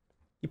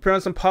 You put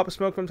on some Pop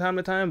Smoke from time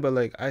to time, but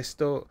like it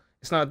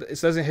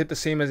doesn't hit the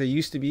same as it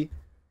used to be.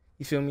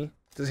 You feel me?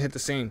 It doesn't hit the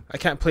same. I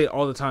can't play it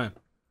all the time.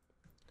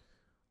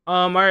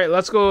 All right,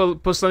 let's go.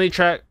 Postani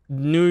track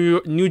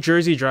New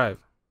Jersey Drive.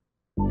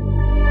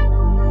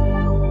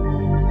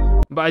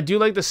 But I do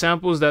like the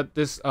samples that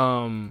this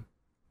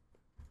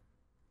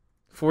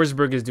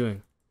Forsberb is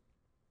doing.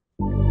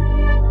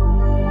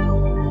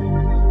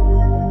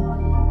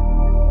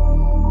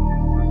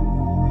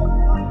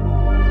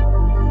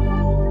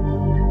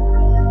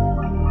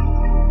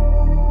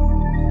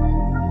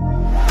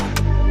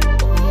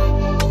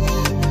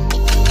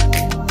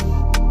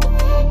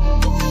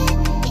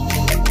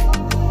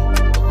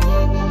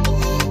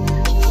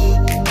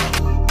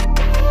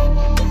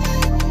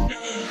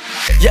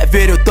 Я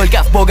верю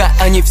только в Бога,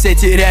 они все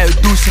теряют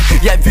души.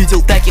 Я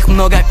видел таких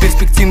много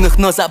перспективных,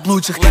 но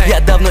заблудших. Я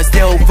давно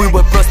сделал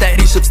выбор, просто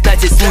решив стать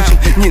здесь лучшим.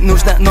 Не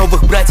нужно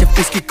новых братьев,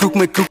 узкий круг,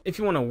 мой круг. If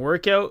you want to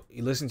work out,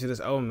 you listen to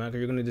this album, man,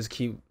 you're gonna just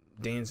keep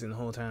dancing the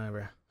whole time,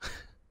 bro.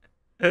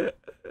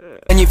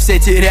 Они все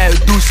теряют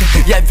души.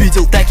 Я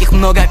видел таких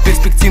много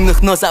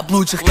перспективных, но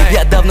заблудших.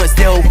 Я давно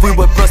сделал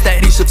выбор, просто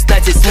решив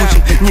стать здесь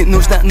лучшим. Не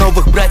нужно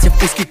новых братьев,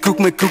 узкий круг,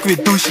 мой круг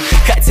ведущих.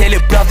 Хотели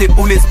правды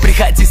улиц,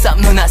 приходи со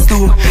мной на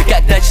стул.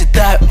 Когда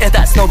читаю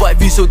это, снова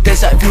вижу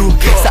дежавю.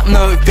 Со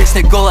мною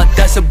вечный голод,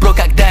 даже бро,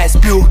 когда я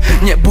сплю.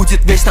 Мне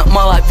будет вечно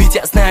мало, ведь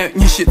я знаю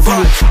нищету.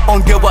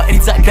 Он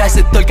говорит за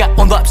граждан, только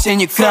он вообще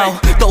не крал.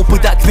 Толпы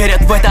так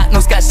верят в это,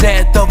 но скажи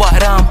это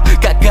ворам.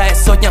 Какая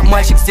сотня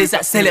мальчик здесь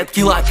заселят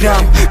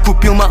килограмм.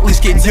 Купил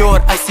малышке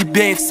Диор, а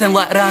себе и в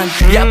Сен-Лоран.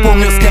 Я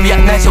помню, с кем я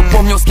начал,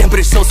 помню, с кем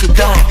пришел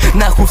сюда.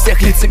 Нахуй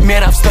всех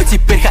лицемеров, что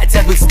теперь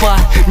хотят быть зла.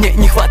 Мне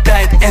не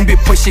хватает энби,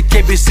 по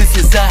щеке бежит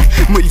слеза.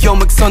 Мы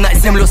льем иксо на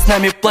землю, с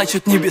нами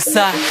плачут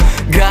небеса.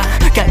 Гра,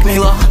 как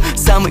мило,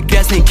 самый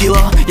грязный кило.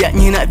 Я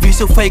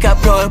ненавижу фейка,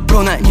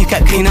 бро, на них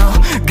как рино.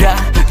 Гра,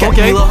 как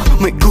мило,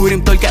 мы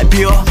курим только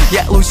био.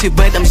 Я лучший в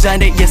этом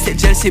жанре, если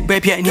Джерси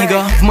Бэйб, я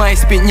ниго. В моей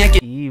спине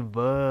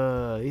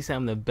He said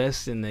I'm the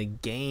best in the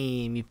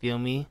game, you feel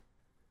me?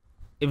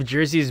 If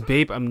Jersey is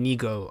Bape, I'm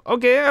Nigo.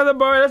 Okay, that's a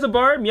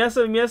bar,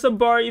 Yes, a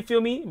bar, you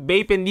feel me?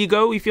 Bape and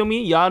Nigo, you feel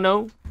me? Y'all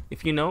know.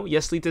 If you know,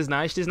 yes, Lita's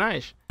nice, she's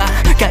nice.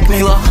 Как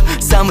мило,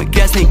 самый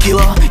грязный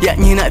кило. Я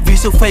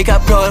ненавижу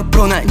фейка,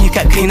 бро, на них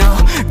как рино.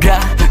 Гра,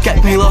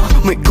 как мило,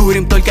 мы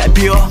курим только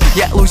био.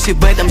 Я лучший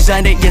в этом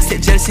жанре, если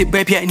Джерси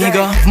Бэйб, я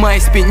ниго. В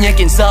моей спине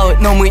кинжалы,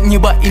 но мы не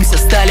боимся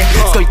стали.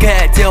 Сколько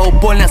я делал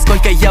больно,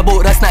 сколько я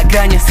был раз на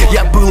грани.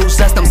 Я был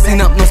ужасным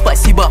сыном, но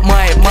спасибо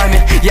моей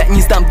маме. Я не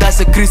сдам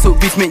даже крысу,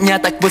 ведь меня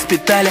так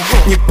воспитали.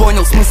 Не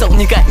понял смысл,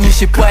 никак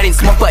нищий парень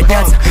смог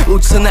подняться.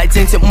 Лучше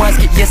наденьте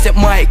маски, если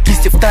мои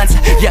кисти в танце.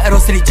 Я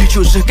рос среди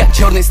чужих, как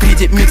черный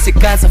среди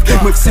мексиканцев.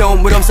 Мы все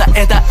умрем за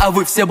это, а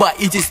вы все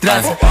боитесь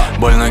драться.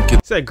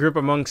 It's that group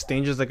among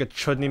strangers, like a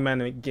chudney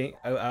man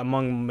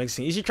among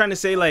Mexicans. Is he trying to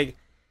say like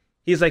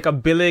he's like a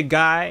Billy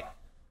guy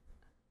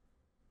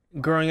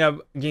growing up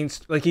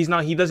against, like he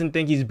doesn't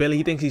think he's Billy,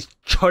 he thinks he's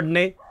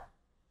chudney?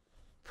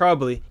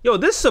 Probably. Yo,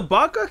 this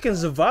Sabaka can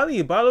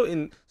Zavali Balo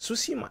in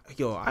Susi.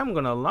 Yo, I'm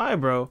gonna lie,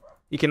 bro.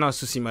 You cannot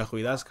Susi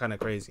Mahui. That's kind of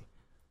crazy.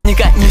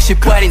 Никак нищий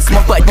парень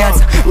смог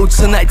подняться.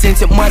 Лучше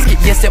наденьте маски,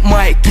 если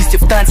мои кисти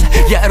в танце.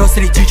 Я рос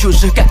среди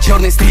чужих, как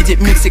черный среди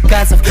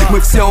мексиканцев. Мы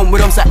все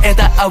умрем за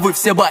это, а вы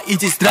все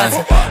боитесь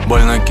драться.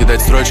 Больно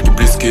кидать строчки,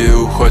 близкие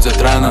уходят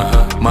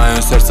рано.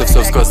 Мое сердце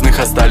все в сквозных,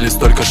 остались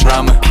только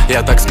шрамы.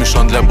 Я так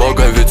смешон для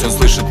Бога, ведь он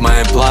слышит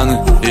мои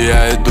планы. И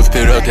я иду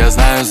вперед, я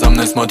знаю, за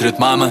мной смотрит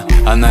мама.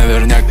 Она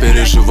верняк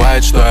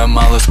переживает, что я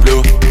мало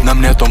сплю. На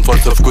мне Том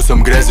Форд со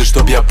вкусом грязи,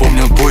 чтоб я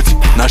помнил путь.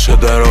 Наша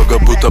дорога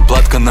будто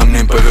платка, нам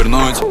не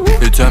повернуть.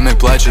 И темный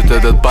плачет,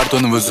 этот парт,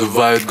 он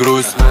вызывает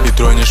грусть. И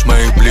тронешь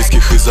моих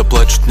близких и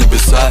заплачут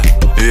небеса.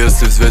 И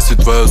если взвесить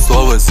твое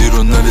слово,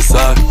 зиру на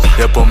весах.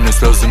 Я помню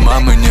слезы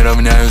мамы, не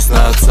равняюсь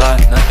на отца.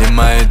 И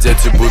мои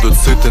дети будут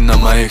сыты на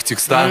моих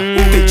текстах.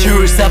 Ты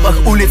чуешь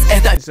запах улиц,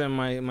 это...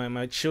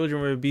 My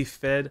children will be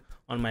fed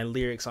on my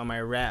lyrics, on my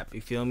rap,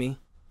 you feel me?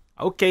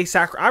 Okay,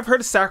 I've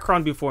heard of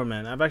Sacron before,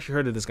 man. I've actually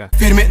heard of this guy.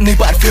 Фирменный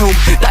парфюм,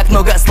 так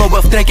много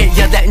слова в треке,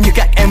 я для них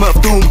как MF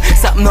Doom.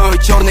 Со мною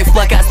черный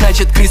флаг, а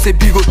значит крысы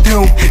бегут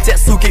дым. Те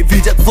суки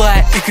видят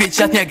флай и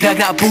кричат мне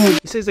гра-гра-бум.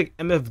 He says like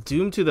MF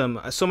Doom to them.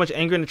 So much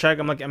anger in the track,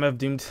 I'm like MF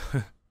Doom.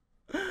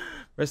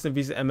 Rest in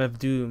peace to MF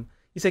Doom.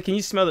 He said, can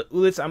you smell the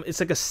ulits? It's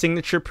like a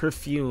signature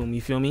perfume,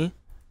 you feel me?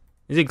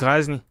 Is it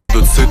Glasny?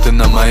 Будут сыты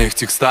на моих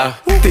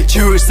текстах. Ты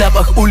чуешь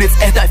запах улиц,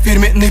 это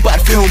фирменный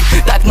парфюм.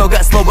 Так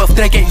много слова в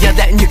треке, я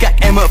для них как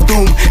MF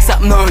Doom. Со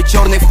мною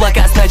черный флаг,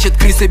 а значит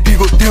крысы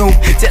бегут дым.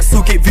 Те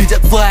суки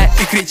видят флай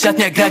и кричат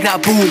мне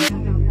гра-гра-бум.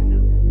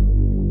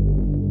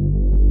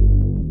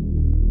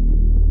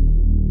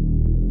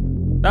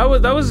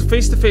 That was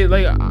face to face,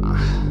 like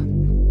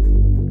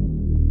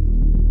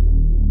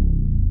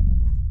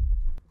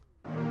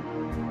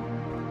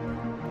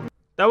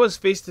that was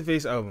face to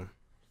face album.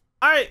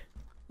 All right,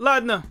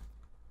 ladna.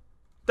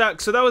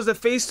 So that was the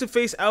face to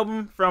face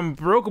album from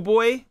Broke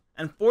Boy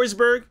and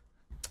Forsberb.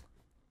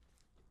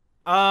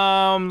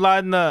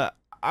 Ladna,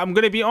 I'm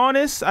gonna be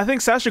honest. I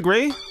think Sasha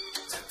Grey.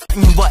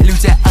 Не в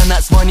валюте,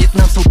 она звонит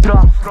нам с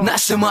утра.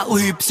 Наши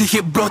малые психи,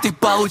 бро, ты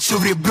получил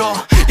в ребро.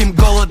 Им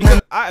голодно.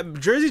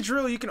 Jersey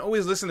drill, you can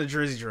always listen to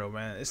Jersey drill,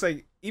 man. It's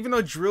like, even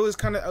though drill is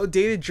kind of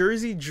outdated,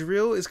 Jersey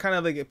drill is kind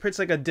of like, it puts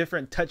like a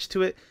different touch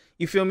to it.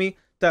 You feel me?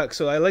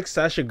 So I like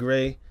Sasha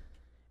Grey.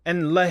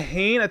 And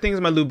Lahane, I think is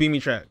my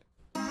Lubimi track.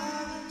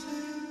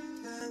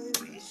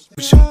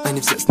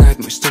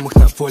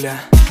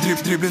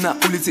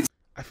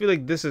 I feel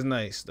like this is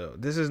nice though.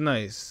 This is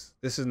nice.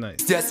 This is nice.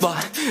 Детство,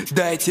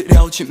 да, я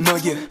терял очень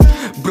многие.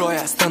 Бро,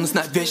 я останусь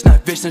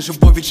навечно, вечно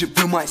живой, ведь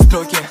живы мои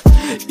строки.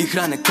 Их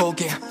раны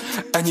колки,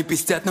 они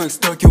пиздят, но их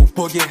строки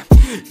убогие.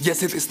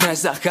 Если ты знаешь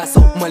за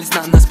хасл, молись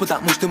на нас,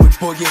 потому что мы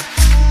боги.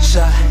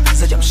 Шаг,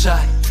 затем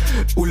шаг,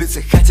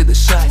 улицы хотят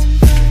дышать.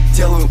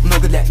 Делаю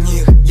много для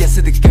них,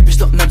 если ты копишь,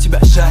 то нам тебя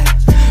жаль.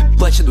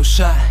 Плачет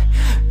душа,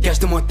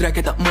 каждый мой трек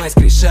это моя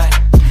скрижаль.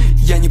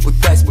 Я не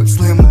пытаюсь быть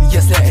злым,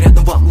 если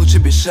рядом вам лучше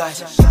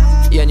бежать.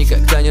 Я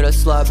никогда не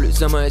расслаблюсь,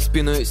 за моей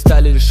спиной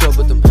стали лишь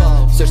шепотом.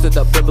 Все, что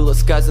тобой было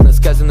сказано,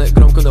 сказано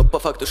громко, но по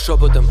факту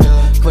шепотом.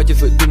 Хватит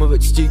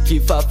выдумывать стихи,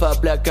 фа-фа,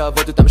 бля,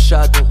 кого ты там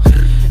шатнул.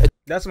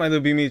 That's my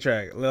Lubimi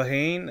track.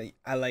 Lahane,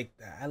 I like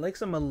that. I like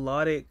some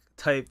melodic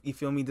type, you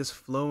feel me? This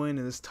flowing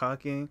and this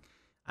talking.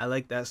 I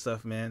like that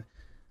stuff, man.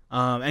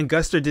 And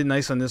Guster did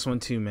nice on this one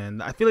too, man.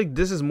 I feel like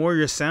this is more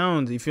your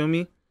sound, you feel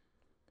me?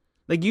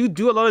 Like, you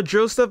do a lot of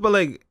drill stuff, but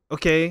like,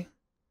 okay,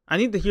 I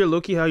need to hear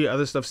low-key how your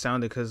other stuff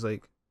sounded, because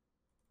like...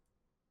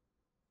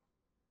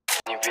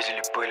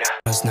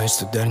 Знаешь,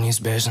 что удар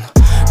неизбежен.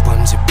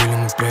 Помню, где были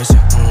мы прежде.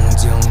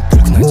 Делал не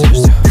только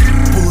надежде.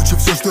 Получу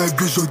все, что я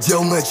вижу,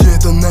 делал ночи,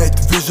 это Night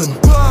Vision.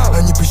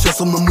 Они пищат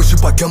со мной мыши,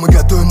 пока мы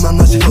готовим на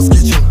наших Hell's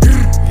Kitchen.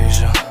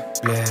 Вижу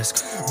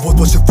блеск. Вот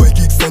ваши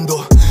фейки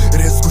экстендо.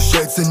 Резко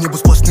сгущается небо,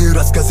 сплошные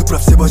рассказы про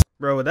все ваши...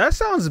 Bro, that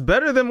sounds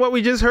better than what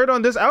we just heard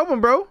on this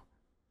album, bro.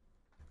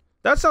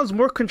 That sounds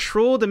more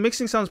controlled. The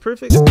mixing sounds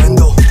perfect.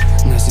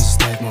 Нас не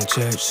заставит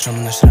молчать,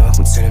 шрамы на шрамах,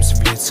 мы целимся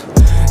в лица.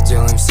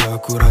 Делаем все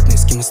аккуратно,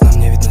 с кем мы с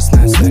нами, ведь нас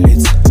знают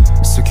столицы.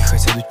 Суки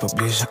хотят быть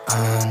поближе,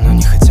 но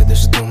не хотят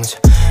даже думать.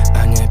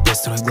 Они опять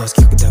строят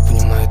глазки, когда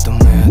понимают, то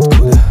мы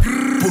откуда.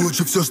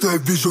 Получу все, что я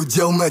вижу,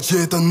 делал ночи,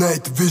 это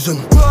Night Vision.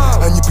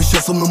 Они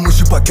пищат со мной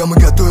мыши, пока мы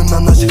готовим на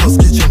наших Hell's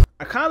Kitchen.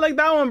 I kinda like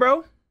that one,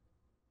 bro.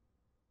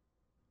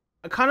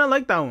 I kinda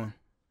like that one.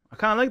 I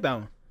kinda like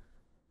that one.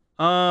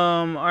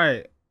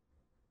 Alright.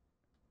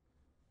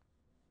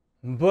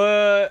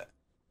 But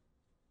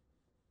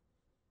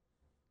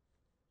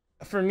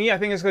for me, I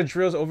think it's because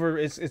drill's over.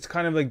 It's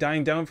kind of like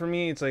dying down for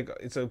me. It's like,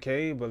 it's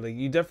okay, but like,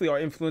 you definitely are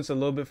influenced a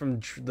little bit from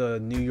the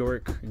New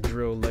York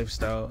drill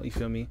lifestyle. You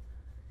feel me?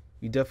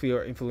 You definitely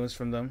are influenced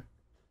from them.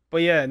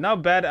 But yeah,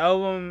 not bad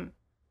album.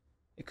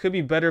 It could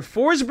be better.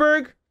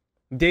 Forsberb,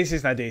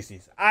 Daisy's not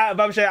Daisy's.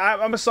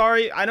 I'm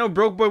sorry. I know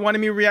Broke Boy wanted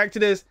me to react to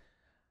this,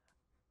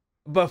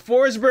 but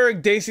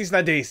Forsberb, Daisy's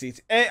not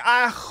Daisy's. And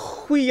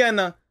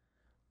Ahuiana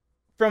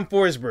from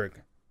Forsberb.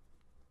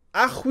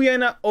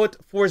 Ahuiana ot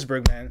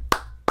Forsberb, man.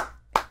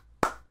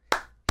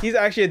 He's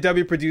actually a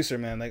W producer,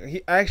 man. Like,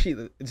 he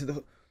actually, it's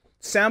the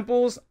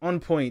samples on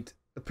point.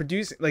 The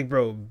producing, like,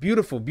 bro,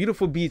 beautiful,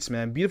 beautiful beats,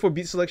 man. Beautiful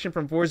beat selection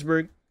from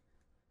Forsberb.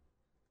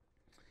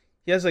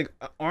 He has like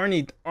a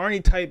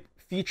Arnie type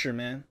feature,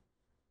 man.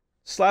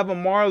 Slava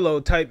Marlowe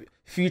type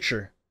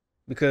feature,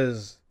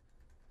 because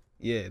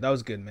yeah, that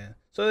was good, man.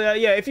 So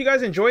yeah, if you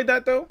guys enjoyed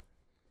that though,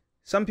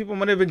 some people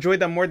might have enjoyed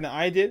that more than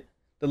I did.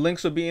 The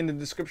links will be in the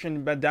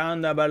description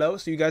down below,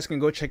 so you guys can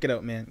go check it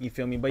out, man. You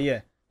feel me? But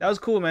yeah, that was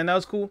cool, man. That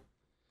was cool.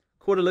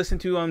 Cool to listen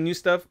to new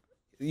stuff.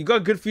 You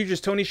got good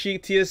features, Tony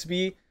Sheikh,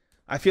 TSB.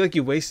 I feel like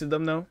you wasted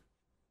them though.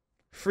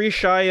 Free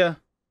Shia,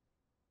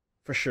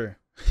 for sure.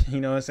 You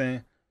know what I'm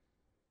saying?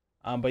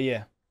 But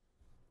yeah.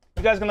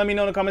 You guys can let me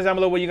know in the comments down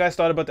below what you guys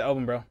thought about the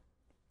album, bro.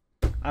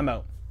 I'm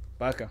out.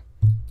 Baka.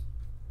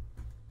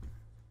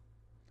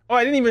 Oh,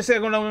 I didn't even say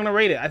I'm gonna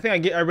rate it. I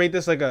think I rate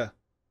this like a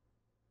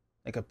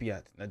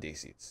Piat, not day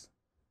seats.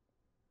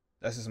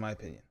 That's just my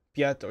opinion.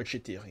 Piat or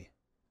Chitiri.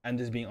 I'm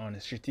just being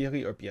honest.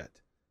 Chitiri or Piat.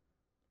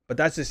 But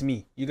that's just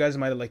me. You guys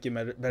might have liked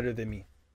it better than me.